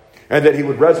 and that he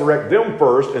would resurrect them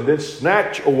first and then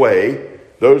snatch away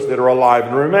those that are alive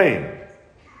and remain.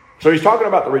 So he's talking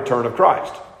about the return of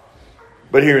Christ.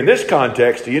 But here in this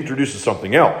context, he introduces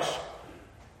something else.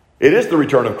 It is the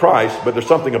return of Christ, but there's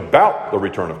something about the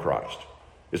return of Christ.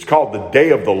 It's called the day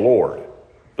of the Lord.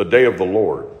 The day of the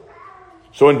Lord.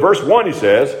 So in verse 1 he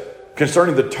says,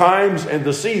 concerning the times and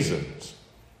the seasons.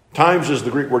 Times is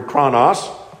the Greek word chronos,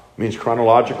 means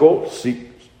chronological,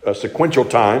 sequential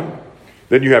time.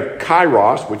 Then you have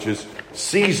kairos, which is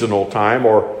seasonal time,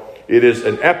 or it is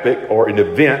an epoch or an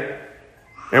event.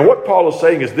 And what Paul is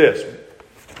saying is this.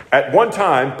 At one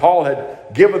time, Paul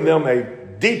had given them a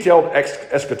detailed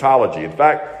eschatology. In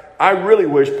fact, I really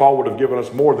wish Paul would have given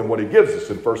us more than what he gives us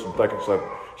in 1st and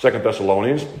 2nd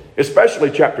Thessalonians,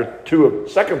 especially chapter 2 of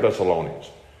 2nd Thessalonians.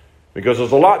 Because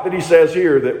there's a lot that he says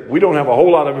here that we don't have a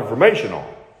whole lot of information on.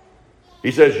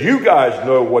 He says, you guys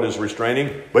know what is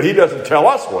restraining, but he doesn't tell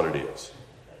us what it is.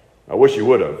 I wish he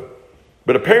would have.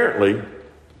 But apparently,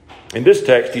 in this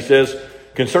text, he says,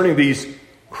 concerning these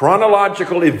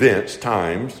chronological events,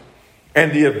 times,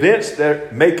 and the events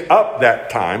that make up that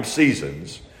time,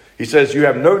 seasons, he says, you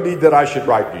have no need that I should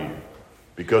write to you,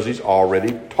 because he's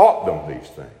already taught them these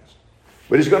things.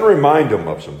 But he's going to remind them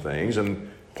of some things,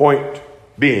 and point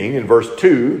being, in verse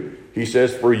 2, he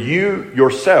says, for you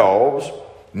yourselves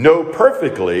know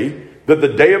perfectly that the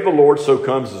day of the Lord so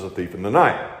comes as a thief in the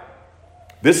night.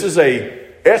 This is a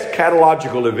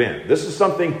eschatological event. This is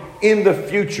something in the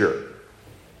future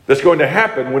that's going to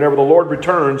happen whenever the Lord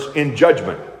returns in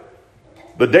judgment.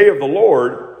 The day of the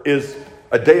Lord is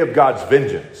a day of God's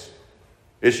vengeance.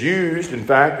 It's used, in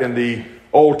fact, in the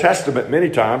Old Testament many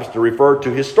times to refer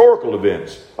to historical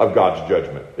events of God's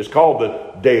judgment. It's called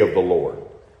the day of the Lord.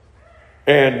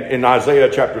 And in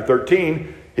Isaiah chapter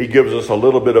 13, he gives us a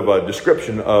little bit of a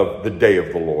description of the day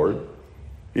of the Lord.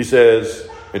 He says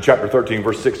in chapter 13,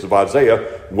 verse 6 of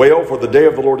Isaiah, wail, for the day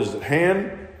of the Lord is at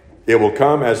hand. It will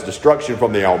come as destruction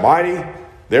from the Almighty.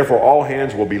 Therefore all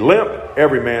hands will be limp.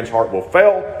 Every man's heart will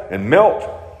fail and melt.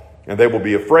 And they will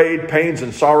be afraid. Pains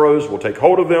and sorrows will take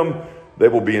hold of them. They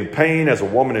will be in pain as a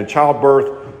woman in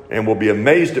childbirth, and will be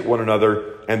amazed at one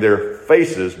another, and their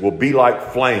faces will be like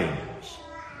flames.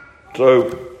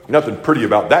 So nothing pretty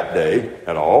about that day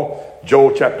at all.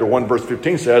 Joel chapter 1 verse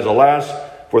 15 says, "Alas,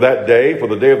 for that day, for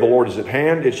the day of the Lord is at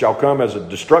hand. It shall come as a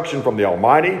destruction from the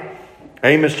Almighty."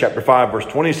 Amos chapter 5 verse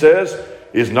 20 says,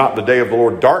 "Is not the day of the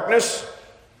Lord darkness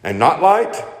and not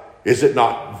light? Is it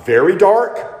not very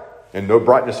dark and no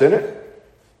brightness in it?"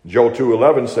 Joel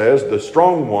 2:11 says, the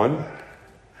strong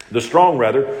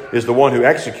is the one who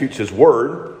executes his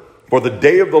word. For the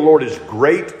day of the Lord is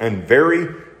great and very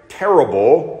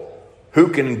terrible. Who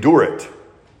can endure it?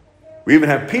 We even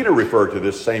have Peter refer to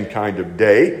this same kind of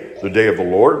day, the day of the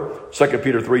Lord. 2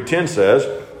 Peter 3:10 says,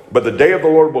 "But the day of the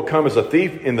Lord will come as a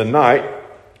thief in the night,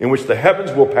 in which the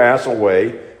heavens will pass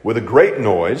away with a great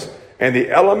noise, and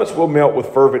the elements will melt with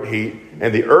fervent heat,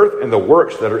 and the earth and the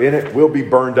works that are in it will be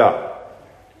burned up."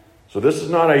 So this is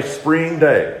not a spring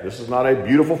day. This is not a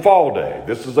beautiful fall day.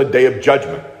 This is a day of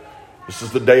judgment. This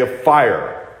is the day of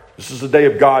fire. This is the day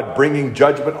of God bringing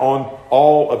judgment on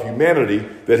all of humanity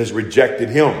that has rejected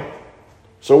him.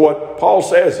 So what Paul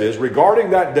says is,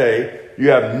 regarding that day, you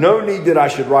have no need that I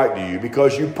should write to you,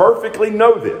 because you perfectly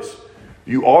know this.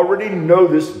 You already know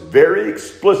this very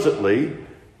explicitly,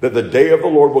 that the day of the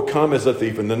Lord will come as a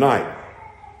thief in the night.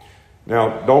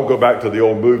 Now, don't go back to the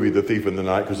old movie, The Thief in the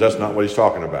Night, because that's not what he's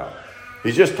talking about.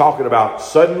 He's just talking about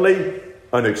suddenly,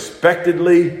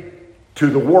 unexpectedly, to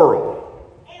the world,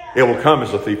 it will come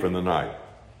as a thief in the night.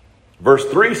 Verse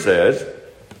 3 says,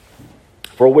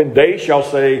 "For when they shall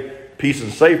say peace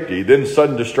and safety, then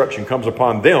sudden destruction comes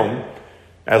upon them,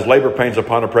 as labor pains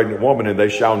upon a pregnant woman, and they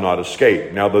shall not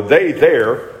escape." Now the "they"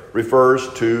 there refers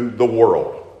to the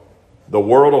world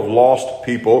of lost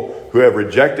people who have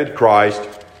rejected Christ,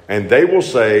 and they will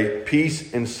say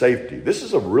peace and safety. This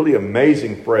is a really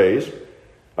amazing phrase.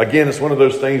 Again, it's one of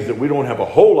those things that we don't have a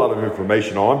whole lot of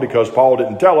information on, because Paul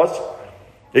didn't tell us.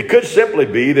 It could simply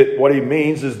be that what he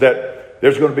means is that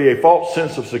there's going to be a false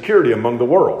sense of security among the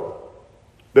world,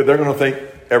 that they're going to think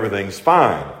everything's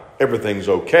fine, everything's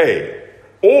okay.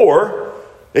 Or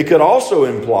it could also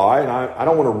imply, and I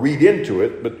don't want to read into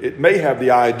it, but it may have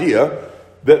the idea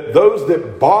that those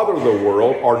that bother the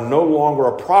world are no longer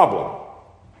a problem.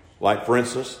 Like, for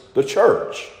instance, the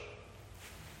church.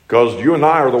 Because you and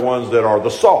I are the ones that are the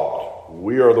salt.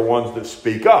 We are the ones that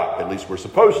speak up. At least we're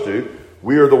supposed to.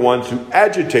 We are the ones who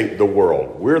agitate the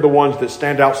world. We're the ones that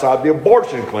stand outside the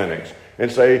abortion clinics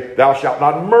and say, "Thou shalt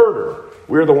not murder."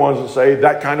 We're the ones that say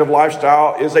that kind of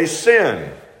lifestyle is a sin.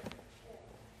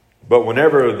 But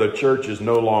whenever the church is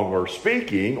no longer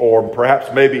speaking, or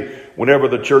perhaps maybe whenever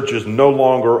the church is no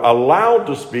longer allowed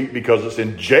to speak because it's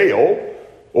in jail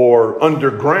or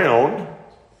underground,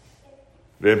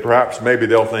 then perhaps maybe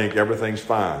they'll think everything's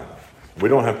fine. We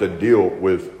don't have to deal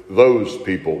with those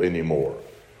people anymore.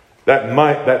 That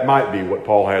might be what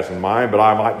Paul has in mind, but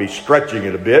I might be stretching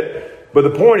it a bit. But the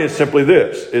point is simply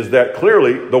this, is that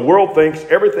clearly the world thinks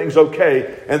everything's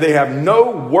okay, and they have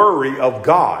no worry of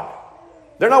God.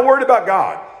 They're not worried about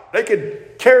God. They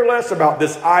could care less about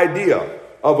this idea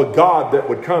of a God that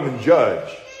would come and judge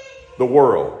the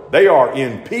world. They are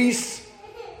in peace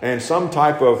and some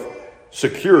type of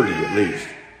security, at least.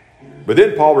 But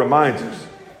then Paul reminds us,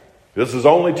 this is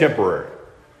only temporary.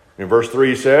 In verse 3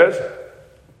 he says,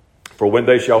 "For when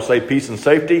they shall say peace and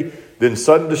safety, then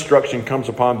sudden destruction comes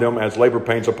upon them as labor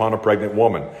pains upon a pregnant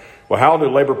woman." Well, how do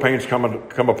labor pains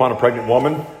come upon a pregnant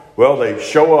woman? Well, they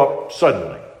show up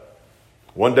suddenly.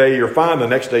 One day you're fine, the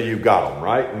next day you've got them,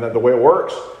 right? Isn't that the way it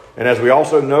works? And as we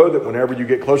also know that whenever you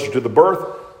get closer to the birth,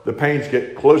 the pains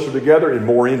get closer together and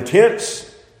more intense.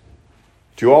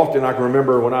 Too often I can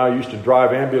remember when I used to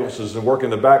drive ambulances and work in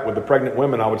the back with the pregnant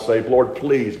women, I would say, "Lord,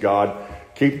 please, God,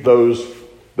 keep those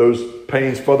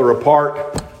pains further apart,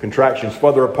 contractions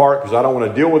further apart, because I don't want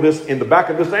to deal with this in the back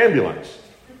of this ambulance."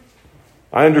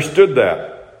 I understood that.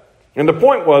 And the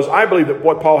point was, I believe that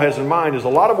what Paul has in mind is a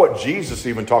lot of what Jesus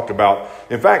even talked about.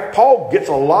 In fact, Paul gets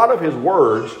a lot of his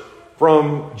words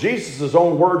from Jesus'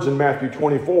 own words in Matthew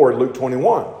 24 and Luke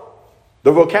 21.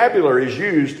 The vocabulary is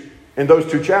used in those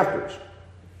two chapters.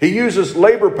 He uses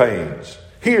labor pains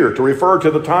here to refer to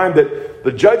the time that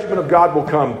the judgment of God will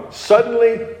come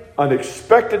suddenly,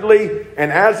 unexpectedly,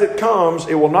 and as it comes,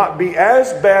 it will not be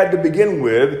as bad to begin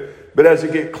with, but as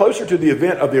it gets closer to the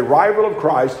event of the arrival of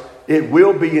Christ, it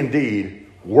will be indeed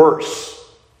worse,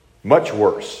 much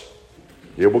worse.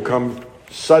 It will come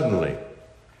suddenly.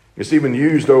 It's even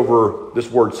used over,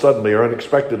 this word suddenly or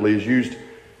unexpectedly is used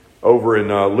over in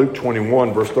Luke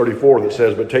 21 verse 34 that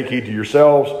says, "But take heed to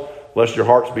yourselves, lest your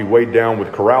hearts be weighed down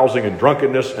with carousing and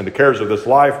drunkenness and the cares of this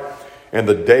life, and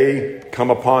the day come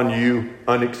upon you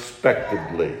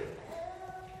unexpectedly."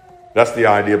 That's the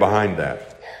idea behind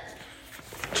that.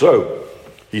 So,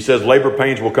 he says labor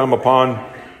pains will come upon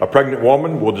a pregnant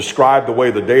woman will describe the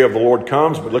way the day of the Lord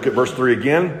comes. But look at verse 3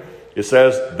 again. It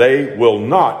says, they will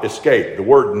not escape. The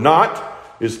word not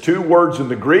is two words in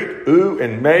the Greek, ou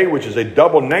and me, which is a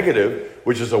double negative,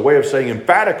 which is a way of saying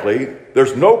emphatically,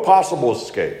 there's no possible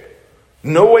escape.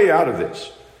 No way out of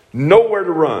this. Nowhere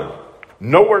to run.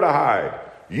 Nowhere to hide.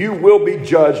 You will be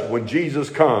judged when Jesus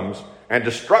comes, and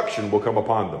destruction will come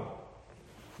upon them.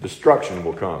 Destruction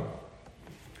will come.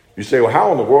 You say, well,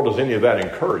 how in the world is any of that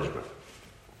encouragement?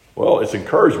 Well, it's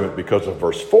encouragement because of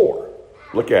verse 4.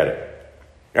 Look at it.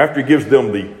 After he gives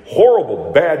them the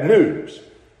horrible bad news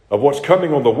of what's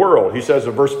coming on the world, he says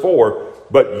in verse 4,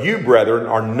 but you, brethren,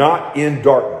 are not in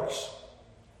darkness,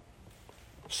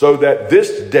 so that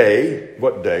this day,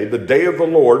 what day? The day of the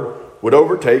Lord would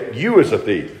overtake you as a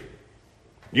thief.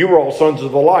 You are all sons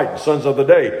of the light, sons of the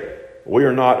day. We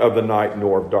are not of the night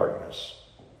nor of darkness.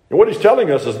 And what he's telling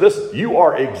us is this: you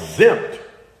are exempt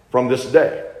from this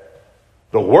day.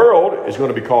 The world is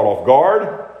going to be caught off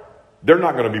guard. They're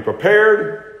not going to be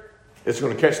prepared. It's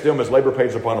going to catch them as labor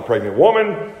pains upon a pregnant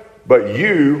woman. But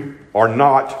you are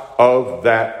not of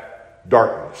that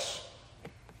darkness.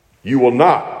 You will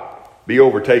not be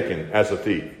overtaken as a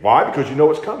thief. Why? Because you know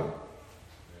it's coming.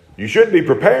 You should be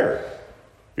prepared.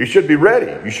 You should be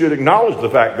ready. You should acknowledge the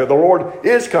fact that the Lord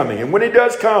is coming. And when he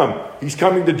does come, he's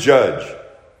coming to judge.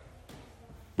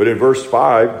 But in verse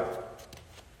 5,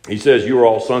 he says, you are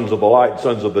all sons of the light,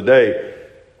 sons of the day,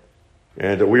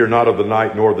 and that we are not of the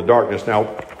night nor of the darkness.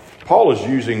 Now, Paul is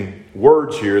using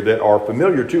words here that are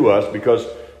familiar to us because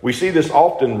we see this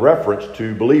often referenced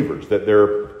to believers, that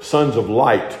they're sons of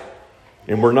light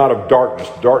and we're not of darkness.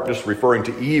 Darkness referring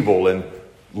to evil and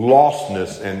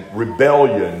lostness and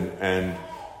rebellion and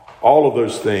all of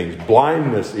those things,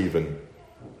 blindness even.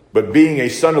 But being a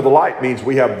son of the light means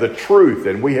we have the truth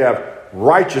and we have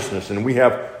righteousness and we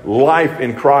have life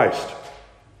in Christ.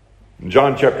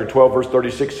 John chapter 12 verse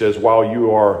 36 says,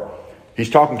 he's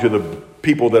talking to the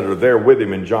people that are there with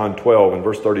him in John 12 and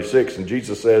verse 36, and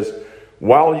Jesus says,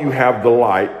 while you have the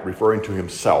light, referring to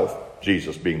himself,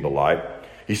 Jesus being the light,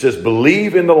 he says,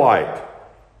 believe in the light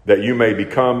that you may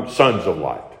become sons of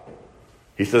light.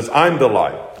 He says, I'm the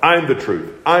light, I'm the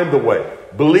truth, I'm the way.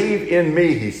 Believe in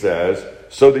me, he says,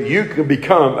 so that you can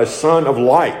become a son of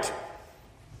light.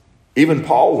 Even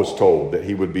Paul was told that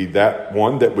he would be that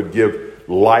one that would give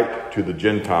light to the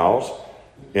Gentiles.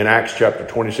 In Acts chapter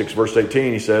 26, verse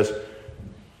 18, he says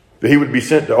that he would be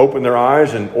sent to open their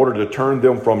eyes in order to turn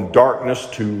them from darkness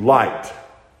to light.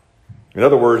 In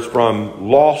other words, from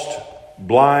lost,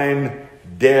 blind,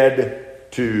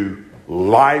 dead to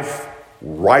life,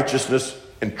 righteousness,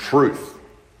 and truth.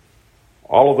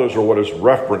 All of those are what is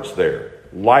referenced there.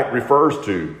 Light refers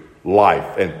to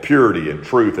life and purity and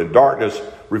truth, and darkness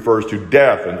refers to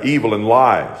death and evil and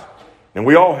lies. And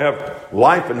we all have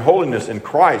life and holiness in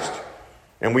Christ,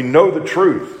 and we know the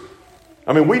truth.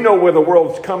 I mean, we know where the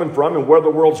world's coming from and where the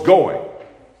world's going.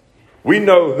 We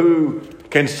know who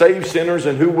can save sinners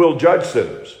and who will judge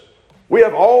sinners. We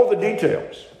have all the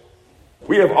details.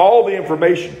 We have all the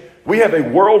information. We have a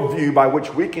worldview by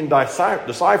which we can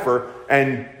decipher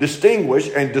and distinguish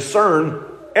and discern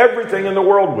everything in the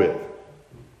world with.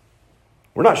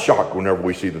 We're not shocked whenever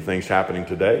we see the things happening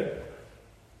today.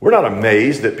 We're not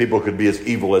amazed that people could be as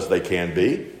evil as they can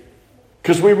be,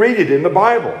 because we read it in the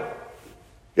Bible.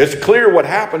 It's clear what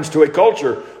happens to a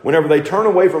culture whenever they turn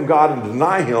away from God and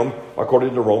deny him,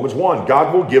 according to Romans 1.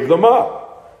 God will give them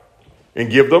up and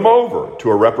give them over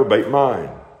to a reprobate mind.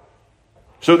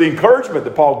 So the encouragement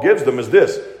that Paul gives them is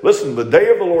this: listen, the day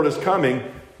of the Lord is coming,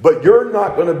 but you're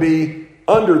not going to be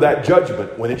under that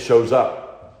judgment when it shows up.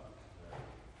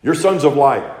 You're sons of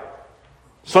light,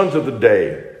 sons of the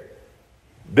day.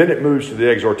 Then it moves to the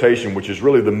exhortation, which is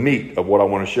really the meat of what I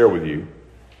want to share with you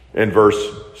in verse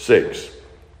 6.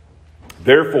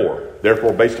 Therefore,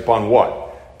 based upon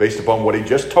what? Based upon what he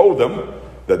just told them,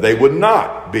 that they would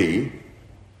not be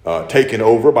taken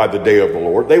over by the day of the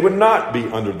Lord. They would not be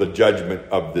under the judgment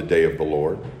of the day of the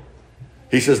Lord.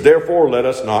 He says, therefore, let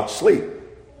us not sleep,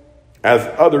 as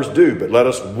others do, but let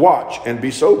us watch and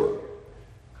be sober.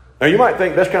 Now, you might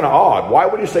think that's kind of odd. Why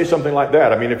would he say something like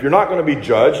that? I mean, if you're not going to be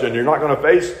judged and you're not going to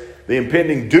face the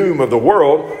impending doom of the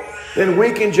world, then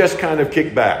we can just kind of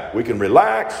kick back. We can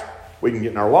relax. We can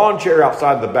get in our lawn chair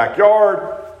outside the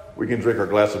backyard. We can drink our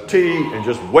glass of tea and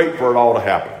just wait for it all to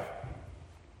happen.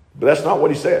 But that's not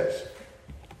what he says.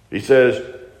 He says,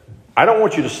 I don't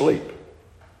want you to sleep.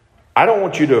 I don't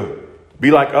want you to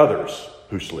be like others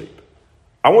who sleep.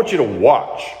 I want you to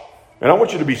watch, and I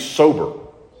want you to be sober.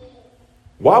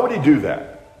 Why would he do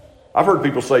that? I've heard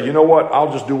people say, you know what,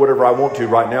 I'll just do whatever I want to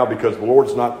right now because the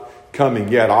Lord's not coming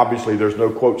yet. Obviously, there's no,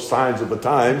 quote, signs of the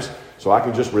times, So I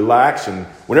can just relax, and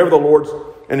whenever the Lord's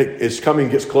and it is coming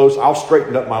gets close, I'll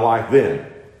straighten up my life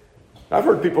then. I've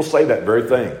heard people say that very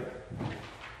thing.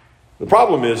 The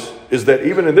problem is that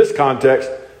even in this context,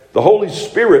 the Holy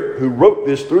Spirit who wrote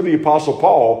this through the Apostle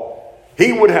Paul,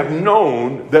 he would have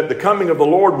known that the coming of the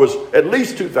Lord was at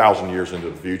least 2,000 years into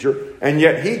the future. And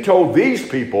yet he told these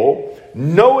people,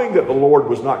 knowing that the Lord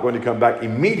was not going to come back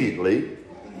immediately,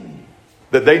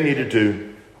 that they needed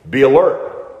to be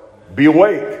alert, be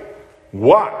awake,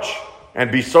 watch,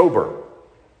 and be sober.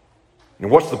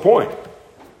 And what's the point?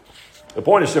 The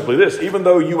point is simply this. Even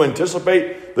though you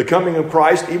anticipate the coming of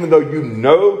Christ, even though you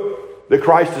know that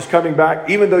Christ is coming back,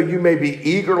 even though you may be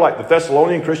eager like the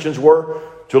Thessalonian Christians were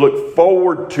to look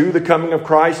forward to the coming of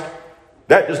Christ,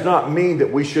 that does not mean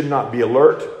that we should not be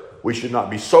alert, we should not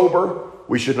be sober,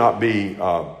 we should not be in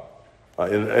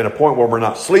a point where we're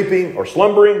not sleeping or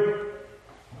slumbering.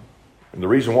 And the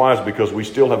reason why is because we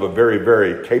still have a very,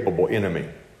 very capable enemy.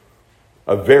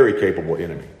 A very capable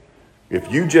enemy. If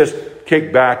you just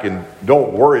kick back and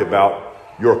don't worry about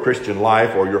your Christian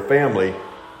life or your family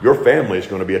is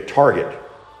going to be a target.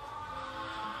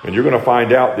 And you're going to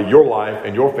find out that your life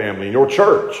and your family and your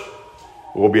church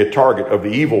will be a target of the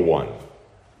evil one.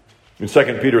 In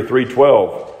 2 Peter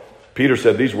 3:12, Peter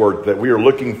said these words, that we are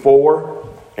looking for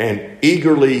and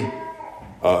eagerly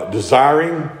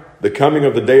desiring the coming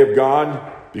of the day of God,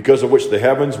 because of which the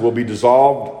heavens will be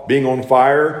dissolved, being on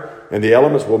fire, and the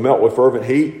elements will melt with fervent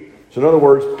heat. So in other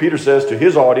words, Peter says to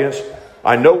his audience,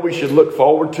 I know we should look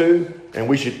forward to and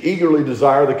we should eagerly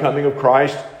desire the coming of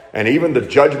Christ and even the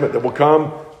judgment that will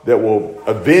come, that will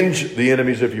avenge the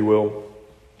enemies, if you will,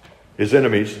 his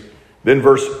enemies. Then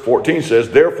verse 14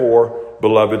 says, therefore,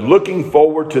 beloved, looking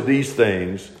forward to these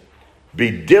things,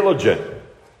 be diligent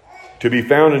to be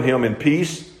found in him in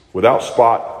peace, without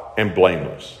spot and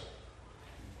blameless.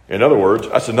 In other words,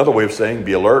 that's another way of saying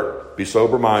be alert, be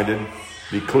sober-minded,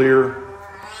 be clear,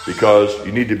 because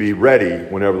you need to be ready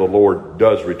whenever the Lord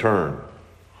does return.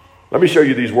 Let me show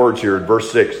you these words here in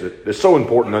verse 6. It's so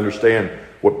important to understand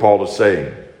what Paul is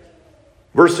saying.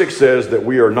 Verse 6 says that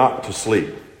we are not to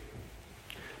sleep.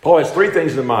 Paul has three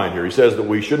things in mind here. He says that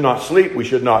we should not sleep, we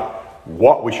should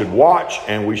watch,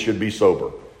 and we should be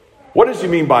sober. What does he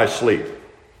mean by sleep?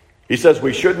 He says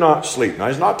we should not sleep. Now,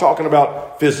 he's not talking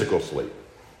about physical sleep.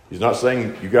 He's not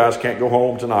saying you guys can't go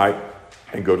home tonight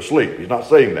and go to sleep. He's not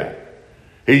saying that.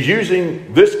 He's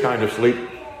using this kind of sleep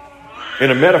in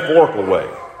a metaphorical way.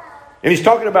 And he's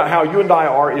talking about how you and I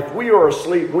are, if we are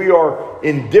asleep, we are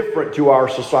indifferent to our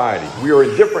society. We are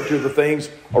indifferent to the things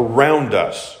around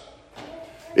us.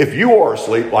 If you are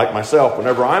asleep, like myself,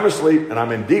 whenever I'm asleep and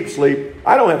I'm in deep sleep,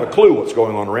 I don't have a clue what's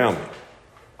going on around me.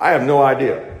 I have no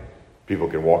idea. People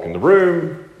can walk in the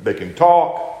room, they can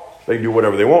talk, they can do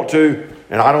whatever they want to,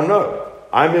 and I don't know.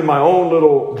 I'm in my own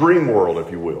little dream world,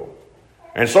 if you will.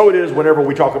 And so it is whenever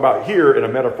we talk about here in a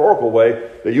metaphorical way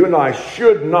that you and I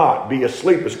should not be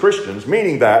asleep as Christians,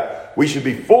 meaning that we should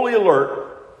be fully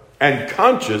alert and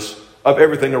conscious of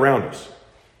everything around us.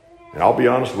 And I'll be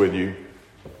honest with you,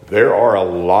 there are a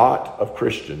lot of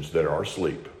Christians that are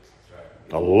asleep.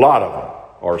 A lot of them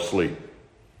are asleep.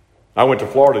 I went to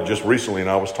Florida just recently and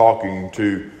I was talking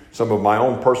to some of my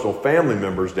own personal family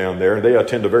members down there, and they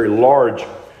attend a very large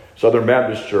Southern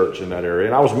Baptist church in that area.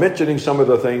 And I was mentioning some of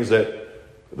the things that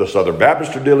the Southern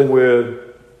Baptists are dealing with,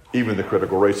 even the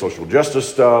critical race social justice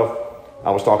stuff.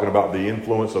 I was talking about the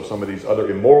influence of some of these other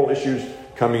immoral issues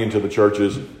coming into the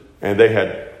churches, and they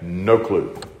had no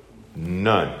clue.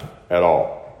 None at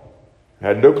all.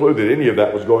 Had no clue that any of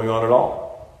that was going on at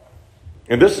all.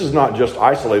 And this is not just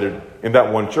isolated in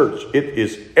that one church. It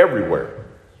is everywhere.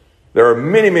 There are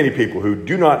many, many people who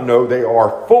do not know they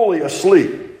are fully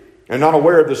asleep and not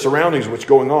aware of the surroundings of what's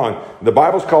going on. The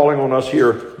Bible's calling on us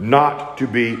here not to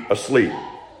be asleep.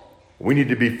 We need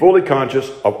to be fully conscious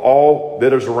of all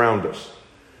that is around us.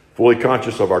 Fully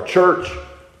conscious of our church,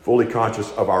 fully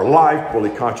conscious of our life,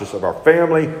 fully conscious of our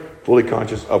family, fully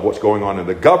conscious of what's going on in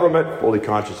the government, fully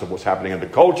conscious of what's happening in the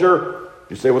culture.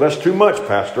 You say, well, that's too much,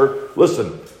 Pastor.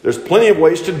 Listen, there's plenty of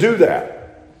ways to do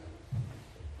that.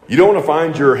 You don't want to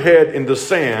find your head in the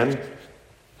sand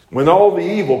when all the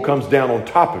evil comes down on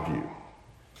top of you.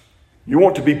 You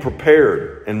want to be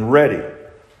prepared and ready.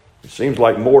 It seems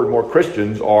like more and more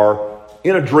Christians are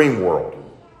in a dream world.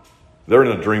 They're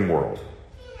in a dream world.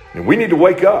 And we need to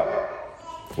wake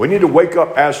up. We need to wake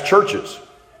up as churches.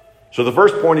 So the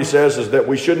first point he says is that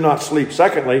we should not sleep.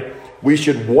 Secondly, we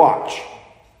should watch.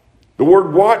 The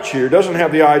word watch here doesn't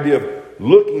have the idea of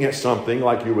looking at something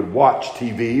like you would watch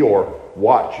TV or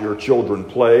watch your children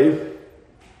play.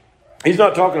 He's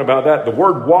not talking about that. The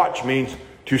word watch means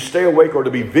to stay awake or to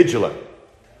be vigilant.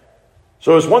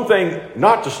 So it's one thing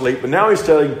not to sleep, but now he's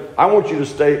telling, I want you to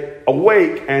stay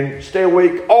awake and stay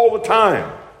awake all the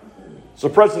time. It's a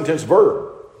present tense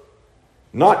verb.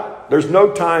 There's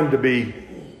no time to be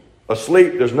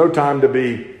asleep. There's no time to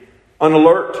be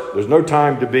unalert. There's no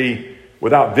time to be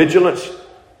without vigilance.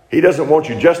 He doesn't want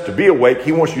you just to be awake.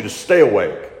 He wants you to stay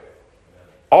awake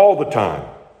all the time.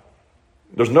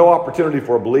 There's no opportunity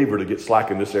for a believer to get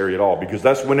slack in this area at all, because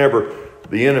that's whenever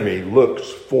the enemy looks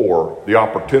for the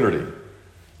opportunity.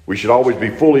 We should always be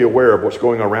fully aware of what's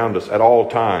going around us at all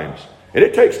times. And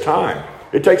it takes time.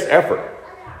 It takes effort.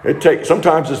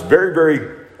 Sometimes it's very,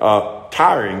 very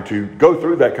tiring to go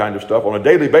through that kind of stuff on a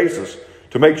daily basis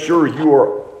to make sure you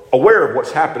are aware of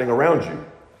what's happening around you,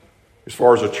 as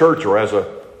far as a church or as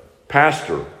a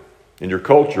pastor, in your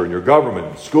culture, in your government,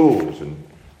 in schools, and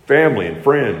family and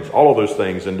friends, all of those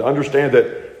things. And to understand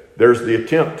that there's the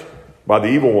attempt by the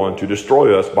evil one to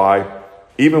destroy us by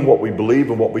even what we believe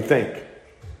and what we think.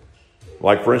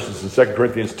 Like, for instance, in 2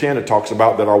 Corinthians 10, it talks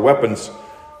about that our weapons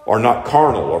are not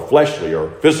carnal or fleshly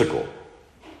or physical.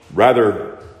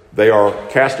 Rather, they are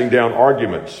casting down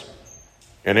arguments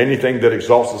and anything that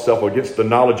exalts itself against the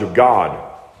knowledge of God,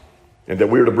 and that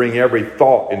we are to bring every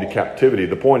thought into captivity.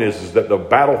 The point is that the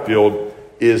battlefield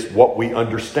is what we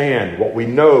understand, what we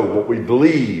know, what we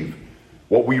believe,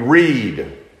 what we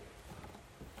read.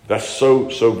 That's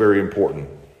so very important.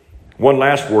 One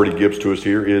last word he gives to us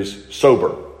here is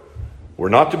sober. We're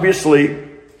not to be asleep,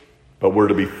 but we're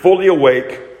to be fully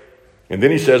awake. And then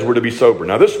he says we're to be sober.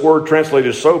 Now, this word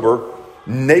translated sober,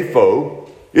 nepho,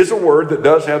 is a word that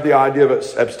does have the idea of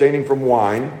abstaining from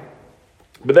wine.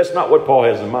 But that's not what Paul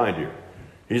has in mind here.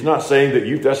 He's not saying that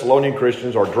you Thessalonian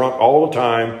Christians are drunk all the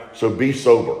time, so be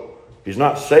sober. He's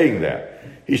not saying that.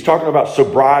 He's talking about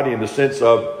sobriety in the sense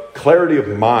of clarity of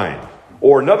mind.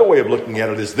 Or another way of looking at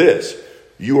it is this: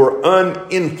 you are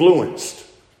uninfluenced.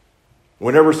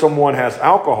 Whenever someone has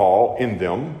alcohol in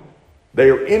them,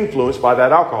 they are influenced by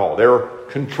that alcohol. They're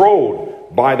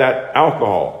controlled by that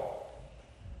alcohol.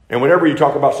 And whenever you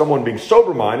talk about someone being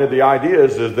sober-minded, the idea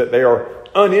is that they are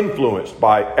uninfluenced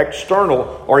by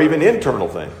external or even internal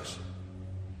things.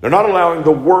 They're not allowing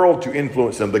the world to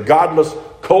influence them, the godless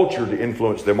culture to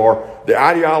influence them, or the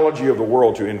ideology of the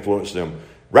world to influence them.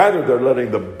 Rather, they're letting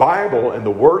the Bible and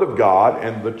the Word of God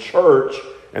and the church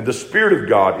and the Spirit of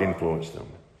God influence them.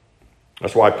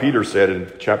 That's why Peter said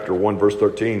in chapter 1, verse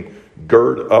 13,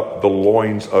 gird up the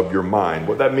loins of your mind.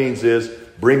 What that means is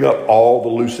bring up all the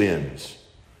loose ends.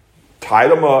 Tie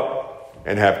them up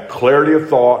and have clarity of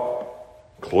thought,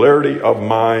 clarity of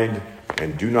mind,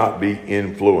 and do not be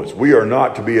influenced. We are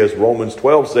not to be, as Romans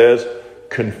 12 says,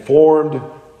 conformed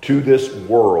to this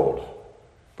world,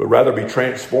 but rather be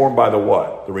transformed by the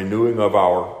what? The renewing of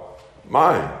our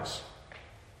minds.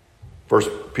 1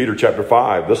 Peter chapter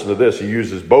 5, listen to this. He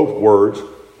uses both words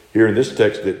here in this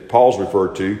text that Paul's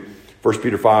referred to. 1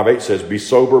 Peter 5:8 says, be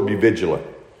sober, be vigilant.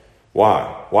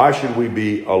 Why? Why should we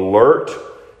be alert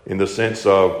in the sense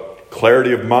of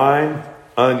clarity of mind,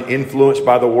 uninfluenced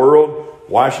by the world?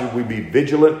 Why should we be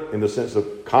vigilant in the sense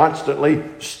of constantly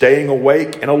staying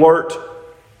awake and alert?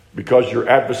 Because your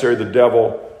adversary, the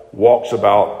devil, walks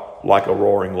about like a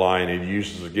roaring lion. He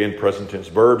uses, again, present tense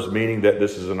verbs, meaning that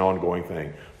this is an ongoing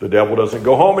thing. The devil doesn't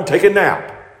go home and take a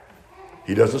nap.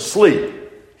 He doesn't sleep.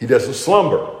 He doesn't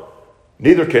slumber.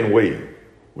 Neither can we.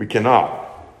 We cannot.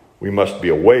 We must be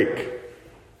awake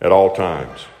at all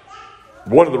times.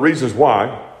 One of the reasons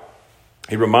why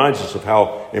he reminds us of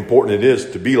how important it is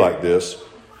to be like this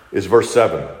is verse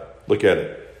 7. Look at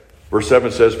it. Verse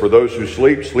 7 says, for those who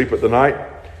sleep, sleep at the night,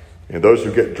 and those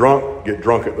who get drunk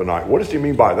at the night. What does he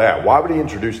mean by that? Why would he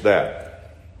introduce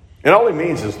that? And all he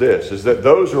means is this, is that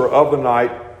those who are of the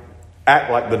night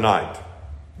act like the night.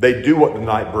 They do what the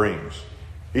night brings.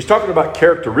 He's talking about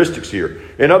characteristics here.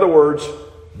 In other words,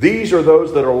 these are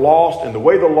those that are lost, and the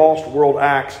way the lost world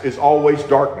acts is always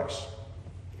darkness.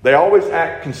 They always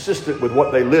act consistent with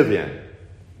what they live in.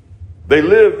 They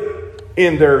live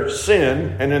in their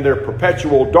sin and in their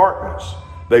perpetual darkness.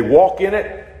 They walk in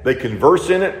it. They converse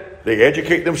in it. They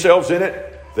educate themselves in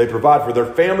it. They provide for their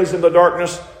families in the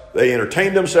darkness. They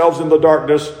entertain themselves in the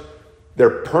darkness.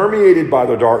 They're permeated by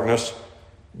the darkness.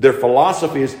 Their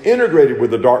philosophy is integrated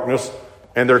with the darkness.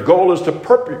 And their goal is to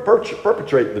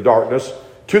perpetrate the darkness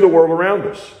to the world around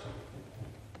us.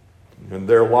 And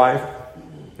their life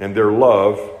and their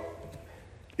love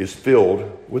is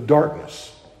filled with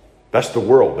darkness. That's the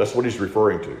world. That's what he's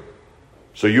referring to.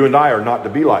 So you and I are not to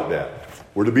be like that.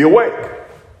 We're to be awake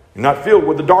and not filled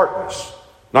with the darkness,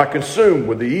 not consumed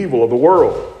with the evil of the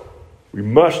world. We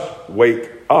must wake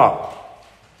up.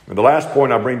 And the last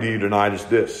point I bring to you tonight is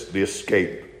this: the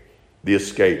escape. The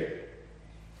escape.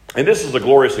 And this is a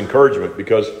glorious encouragement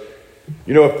because,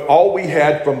 if all we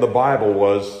had from the Bible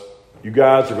was, you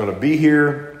guys are going to be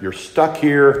here, you're stuck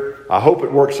here, I hope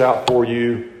it works out for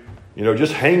you,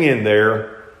 just hang in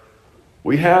there.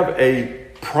 We have a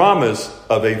promise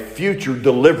of a future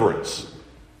deliverance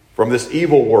from this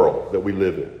evil world that we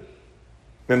live in.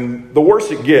 And the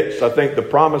worse it gets, I think the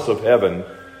promise of heaven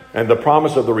and the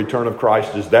promise of the return of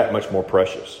Christ is that much more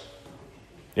precious.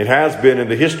 It has been in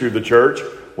the history of the church.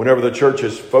 Whenever the church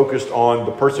has focused on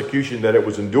the persecution that it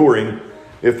was enduring,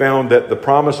 it found that the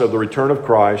promise of the return of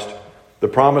Christ, the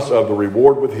promise of the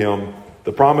reward with Him,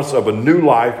 the promise of a new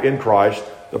life in Christ,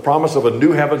 the promise of a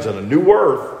new heavens and a new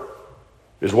earth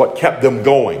is what kept them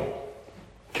going,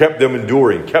 kept them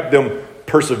enduring, kept them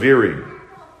persevering.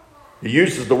 He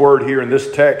uses the word here in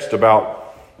this text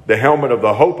about the helmet of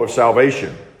the hope of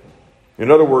salvation. In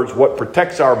other words, what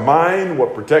protects our mind,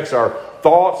 what protects our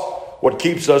thoughts, what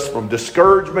keeps us from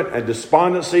discouragement and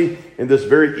despondency in this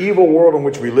very evil world in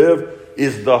which we live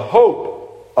is the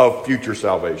hope of future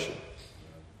salvation.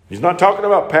 He's not talking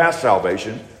about past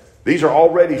salvation. These are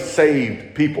already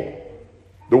saved people.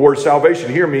 The word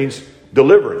salvation here means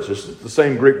deliverance. It's the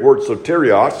same Greek word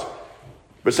soterios.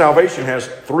 But salvation has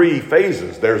three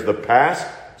phases. There's the past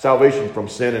salvation from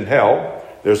sin and hell.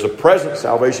 There's the present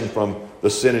salvation from the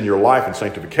sin in your life and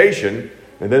sanctification.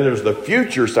 And then there's the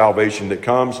future salvation that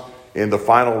comes in the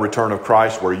final return of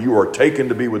Christ, where you are taken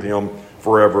to be with Him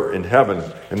forever in heaven.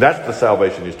 And that's the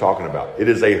salvation he's talking about. It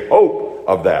is a hope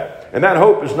of that. And that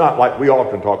hope is not like we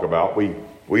often talk about.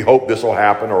 We hope this will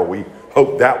happen, or we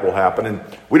hope that will happen. And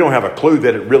we don't have a clue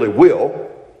that it really will.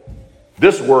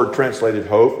 This word translated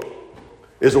hope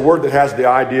is a word that has the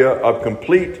idea of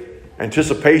complete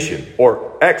anticipation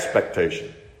or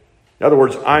expectation. In other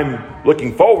words, I'm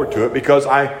looking forward to it because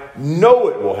I know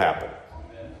it will happen.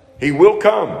 He will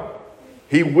come.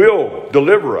 He will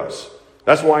deliver us.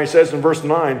 That's why he says in verse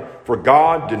 9, for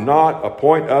God did not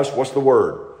appoint us, what's the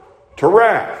word? To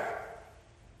wrath.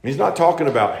 He's not talking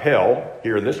about hell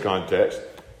here in this context.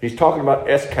 He's talking about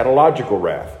eschatological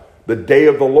wrath, the day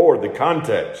of the Lord, the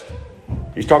context.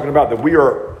 He's talking about that we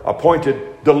are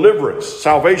appointed deliverance,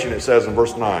 salvation, it says in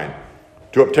verse 9,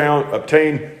 to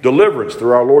obtain deliverance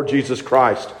through our Lord Jesus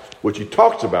Christ, which he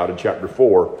talks about in chapter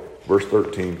 4, verse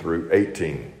 13 through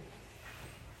 18.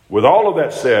 With all of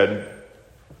that said,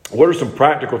 what are some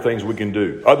practical things we can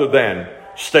do other than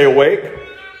stay awake,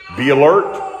 be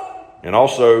alert, and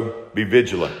also be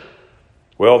vigilant?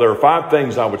 Well, there are 5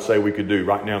 things I would say we could do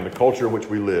right now in the culture in which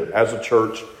we live as a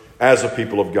church, as a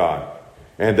people of God.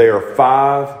 And they are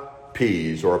 5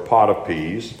 P's, or a pot of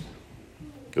peas.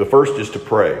 The first is to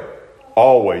pray.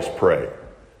 Always pray.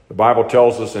 The Bible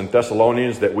tells us in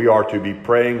Thessalonians that we are to be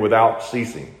praying without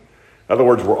ceasing. In other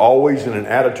words, we're always in an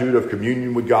attitude of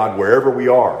communion with God wherever we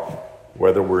are.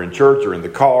 Whether we're in church or in the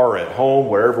car, at home,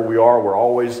 wherever we are, we're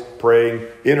always praying,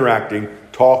 interacting,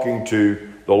 talking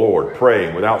to the Lord,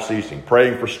 praying without ceasing,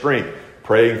 praying for strength,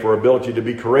 praying for ability to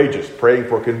be courageous, praying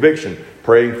for conviction,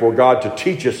 praying for God to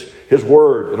teach us His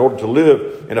Word in order to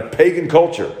live in a pagan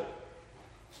culture.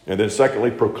 And then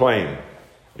secondly, proclaim.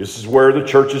 This is where the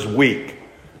church is weak.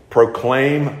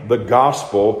 Proclaim the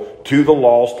gospel to the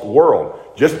lost world.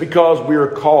 Just because we are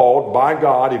called by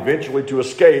God eventually to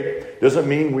escape doesn't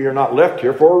mean we are not left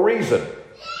here for a reason.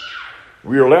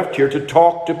 We are left here to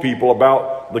talk to people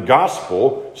about the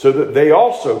gospel so that they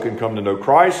also can come to know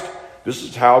Christ. This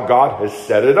is how God has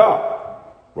set it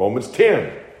up. Romans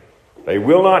 10. They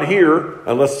will not hear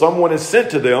unless someone is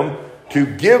sent to them to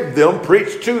give them,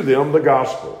 preach to them the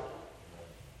gospel.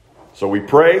 So we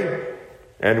pray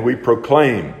and we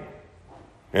proclaim.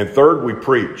 And third, we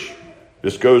preach.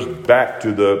 This goes back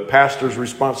to the pastor's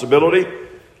responsibility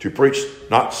to preach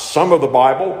not some of the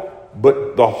Bible,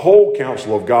 but the whole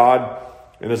counsel of God.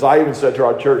 And as I even said to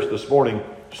our church this morning,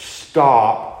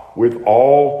 stop with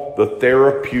all the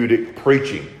therapeutic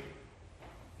preaching.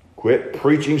 Quit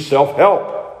preaching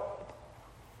self-help.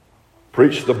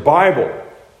 Preach the Bible.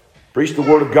 Preach the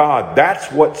Word of God.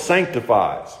 That's what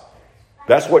sanctifies.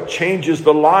 That's what changes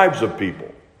the lives of people.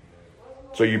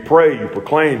 So you pray, you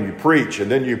proclaim, you preach,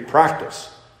 and then you practice.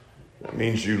 That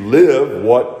means you live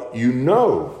what you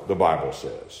know the Bible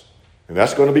says. And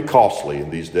that's going to be costly in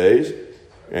these days.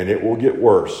 And it will get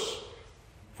worse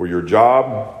for your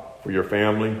job, for your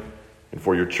family, and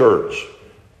for your church.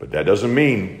 But that doesn't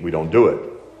mean we don't do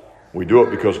it. We do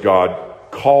it because God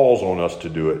calls on us to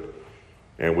do it.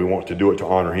 And we want to do it to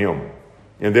honor Him.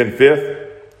 And then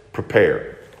fifth,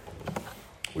 prepare.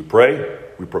 We pray,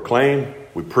 we proclaim,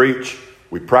 we preach,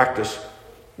 we practice,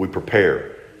 we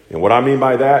prepare. And what I mean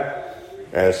by that,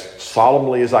 as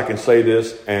solemnly as I can say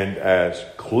this and as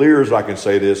clear as I can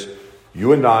say this,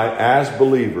 You and I, as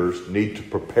believers, need to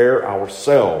prepare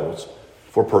ourselves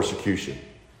for persecution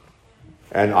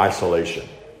and isolation,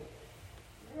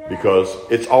 because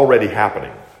it's already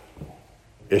happening.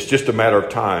 It's just a matter of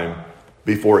time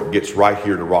before it gets right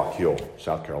here to Rock Hill,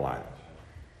 South Carolina.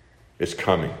 It's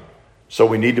coming. So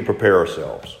we need to prepare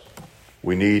ourselves.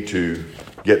 We need to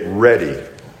get ready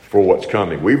for what's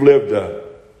coming. We've lived an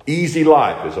easy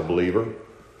life as a believer.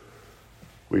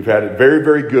 We've had it very,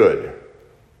 very good.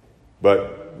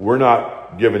 But we're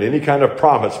not given any kind of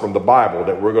promise from the Bible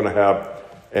that we're going to have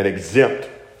an exempt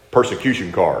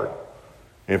persecution card.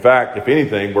 In fact, if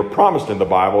anything, we're promised in the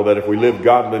Bible that if we live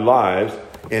godly lives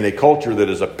in a culture that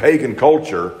is a pagan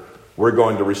culture, we're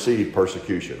going to receive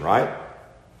persecution, right?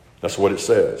 That's what it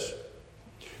says.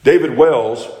 David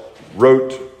Wells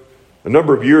wrote a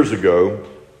number of years ago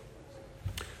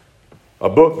a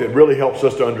book that really helps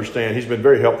us to understand. He's been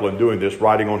very helpful in doing this,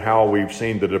 writing on how we've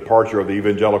seen the departure of the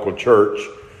evangelical church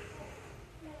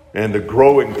and the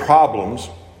growing problems.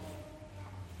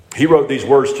 He wrote these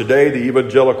words: "Today, the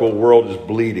evangelical world is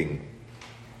bleeding.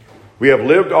 We have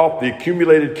lived off the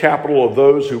accumulated capital of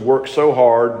those who worked so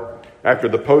hard after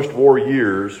the post-war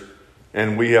years,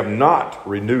 and we have not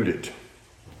renewed it."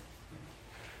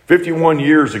 51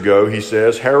 years ago, he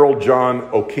says, Harold John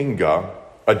Okinga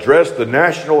addressed the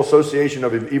National Association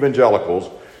of Evangelicals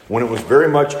when it was very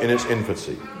much in its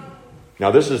infancy.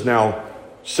 Now, this is now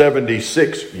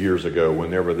 76 years ago,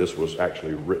 whenever this was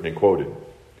actually written and quoted.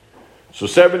 So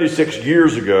 76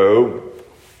 years ago,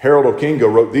 Harold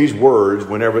Okinga wrote these words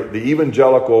whenever the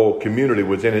evangelical community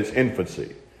was in its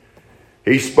infancy.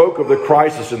 He spoke of the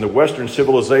crisis in the Western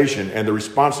civilization and the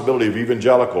responsibility of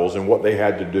evangelicals and what they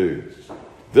had to do.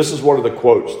 This is one of the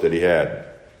quotes that he had.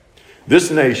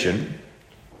 "This nation,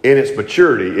 in its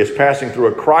maturity, is passing through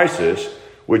a crisis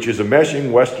which is a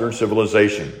meshing Western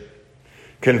civilization.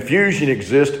 Confusion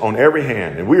exists on every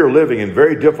hand, and we are living in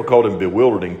very difficult and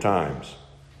bewildering times.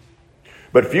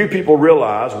 But few people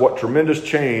realize what tremendous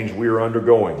change we are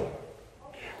undergoing.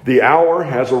 The hour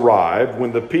has arrived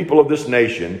when the people of this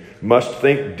nation must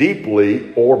think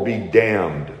deeply or be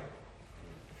damned.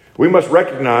 We must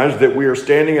recognize that we are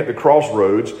standing at the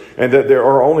crossroads and that there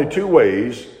are only two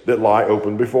ways that lie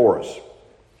open before us.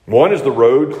 One is the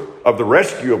road of the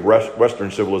rescue of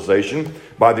Western civilization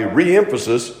by the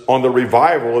re-emphasis on the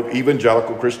revival of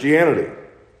evangelical Christianity.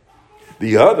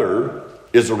 The other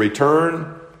is a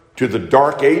return to the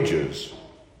dark ages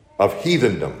of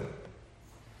heathendom,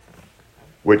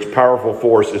 which powerful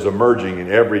force is emerging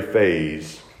in every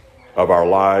phase of our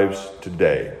lives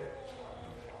today."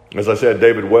 As I said,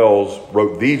 David Wells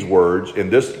wrote these words in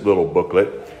this little booklet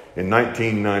in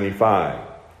 1995.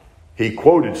 He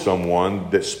quoted someone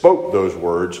that spoke those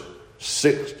words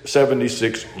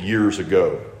 76 years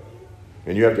ago.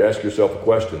 And you have to ask yourself the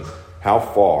question, how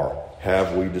far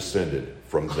have we descended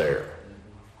from there?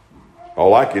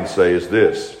 All I can say is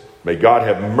this: may God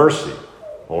have mercy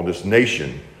on this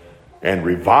nation and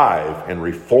revive and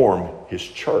reform his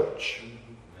church.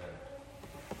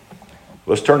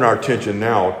 Let's turn our attention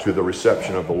now to the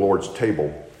reception of the Lord's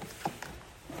table.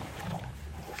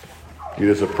 It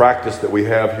is a practice that we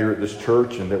have here at this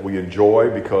church and that we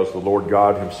enjoy because the Lord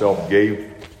God himself gave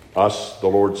us the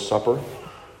Lord's Supper.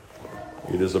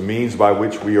 It is a means by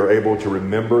which we are able to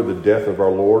remember the death of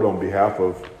our Lord on behalf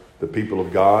of the people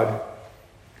of God.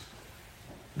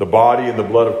 The body and the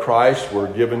blood of Christ were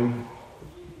given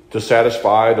to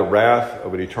satisfy the wrath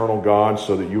of an eternal God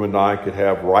so that you and I could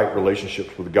have right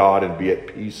relationships with God and be at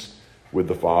peace with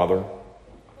the Father.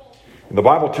 And the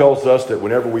Bible tells us that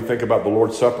whenever we think about the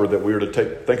Lord's Supper, that we are to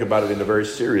think about it in a very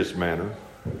serious manner,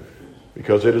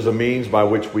 because it is a means by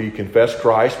which we confess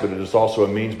Christ, but it is also a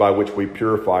means by which we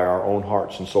purify our own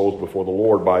hearts and souls before the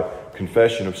Lord by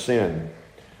confession of sin.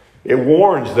 It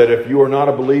warns that if you are not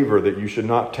a believer, that you should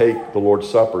not take the Lord's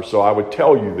Supper. So I would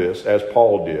tell you this, as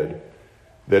Paul did,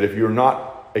 that if you're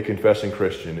not a confessing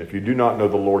Christian, if you do not know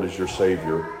the Lord as your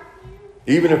Savior,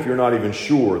 even if you're not even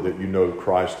sure that you know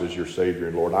Christ as your Savior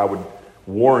and Lord, I would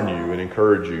warn you and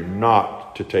encourage you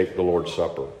not to take the Lord's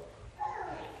Supper.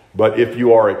 But if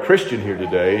you are a Christian here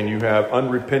today and you have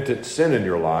unrepentant sin in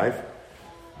your life,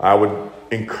 I would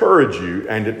encourage you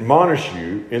and admonish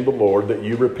you in the Lord that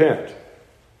you repent.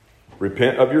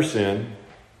 Repent of your sin,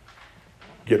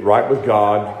 get right with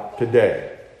God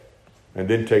today, and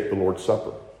then take the Lord's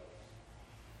Supper.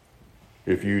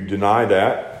 If you deny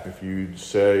that, if you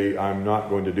say, I'm not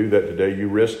going to do that today, you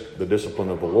risk the discipline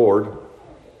of the Lord,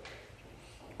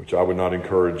 which I would not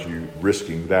encourage you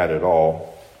risking that at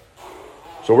all.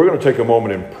 So we're going to take a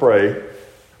moment and pray,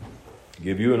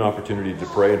 give you an opportunity to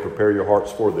pray and prepare your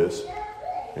hearts for this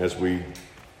as we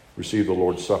receive the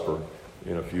Lord's Supper.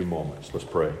 in a few moments. Let's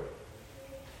pray.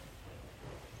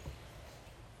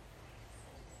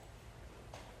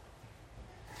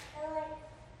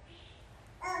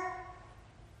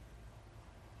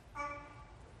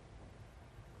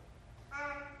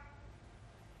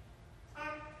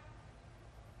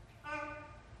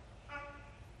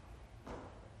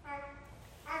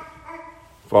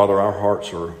 Father, our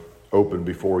hearts are open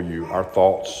before you. Our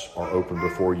thoughts are open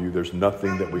before you. There's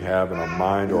nothing that we have in our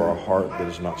mind or our heart that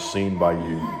is not seen by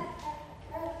you.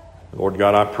 Lord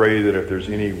God, I pray that if there's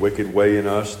any wicked way in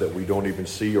us that we don't even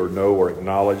see or know or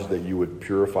acknowledge, that you would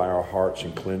purify our hearts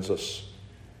and cleanse us.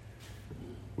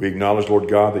 We acknowledge, Lord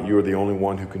God, that you are the only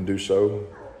one who can do so.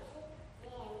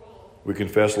 We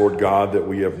confess, Lord God, that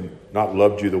we have not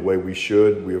loved you the way we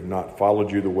should. We have not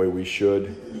followed you the way we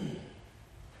should.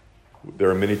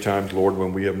 There are many times, Lord,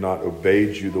 when we have not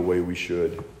obeyed you the way we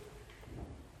should.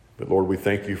 But Lord, we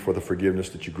thank you for the forgiveness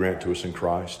that you grant to us in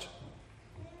Christ.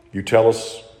 You tell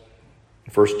us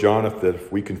in 1 John that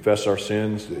if we confess our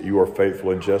sins, that you are faithful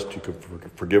and just to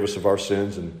forgive us of our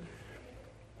sins. And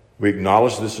we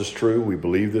acknowledge this is true. We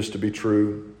believe this to be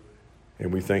true.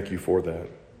 And we thank you for that.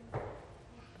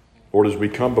 Lord, as we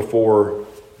come before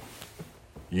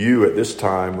you at this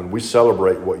time, when we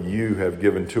celebrate what you have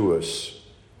given to us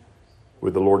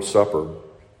with the Lord's Supper,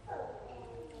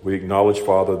 we acknowledge,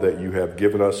 Father, that you have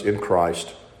given us in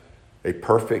Christ a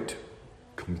perfect,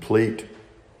 complete,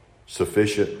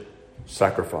 sufficient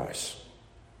sacrifice,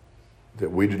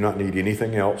 that we do not need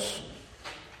anything else.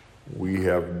 We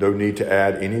have no need to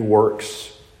add any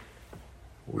works.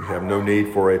 We have no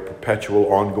need for a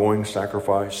perpetual, ongoing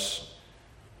sacrifice.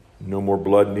 No more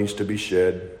blood needs to be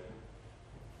shed.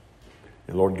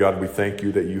 And Lord God, we thank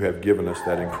you that you have given us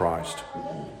that in Christ.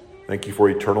 Thank you for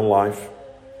eternal life.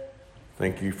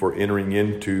 Thank you for entering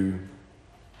into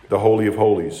the Holy of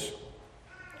Holies.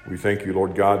 We thank you,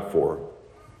 Lord God, for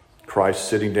Christ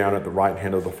sitting down at the right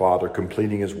hand of the Father,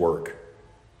 completing his work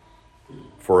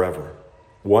forever,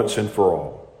 once and for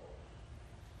all.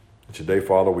 And today,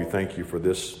 Father, we thank you for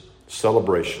this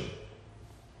celebration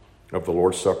of the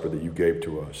Lord's Supper that you gave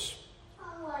to us.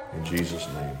 In Jesus'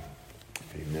 name,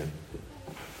 amen.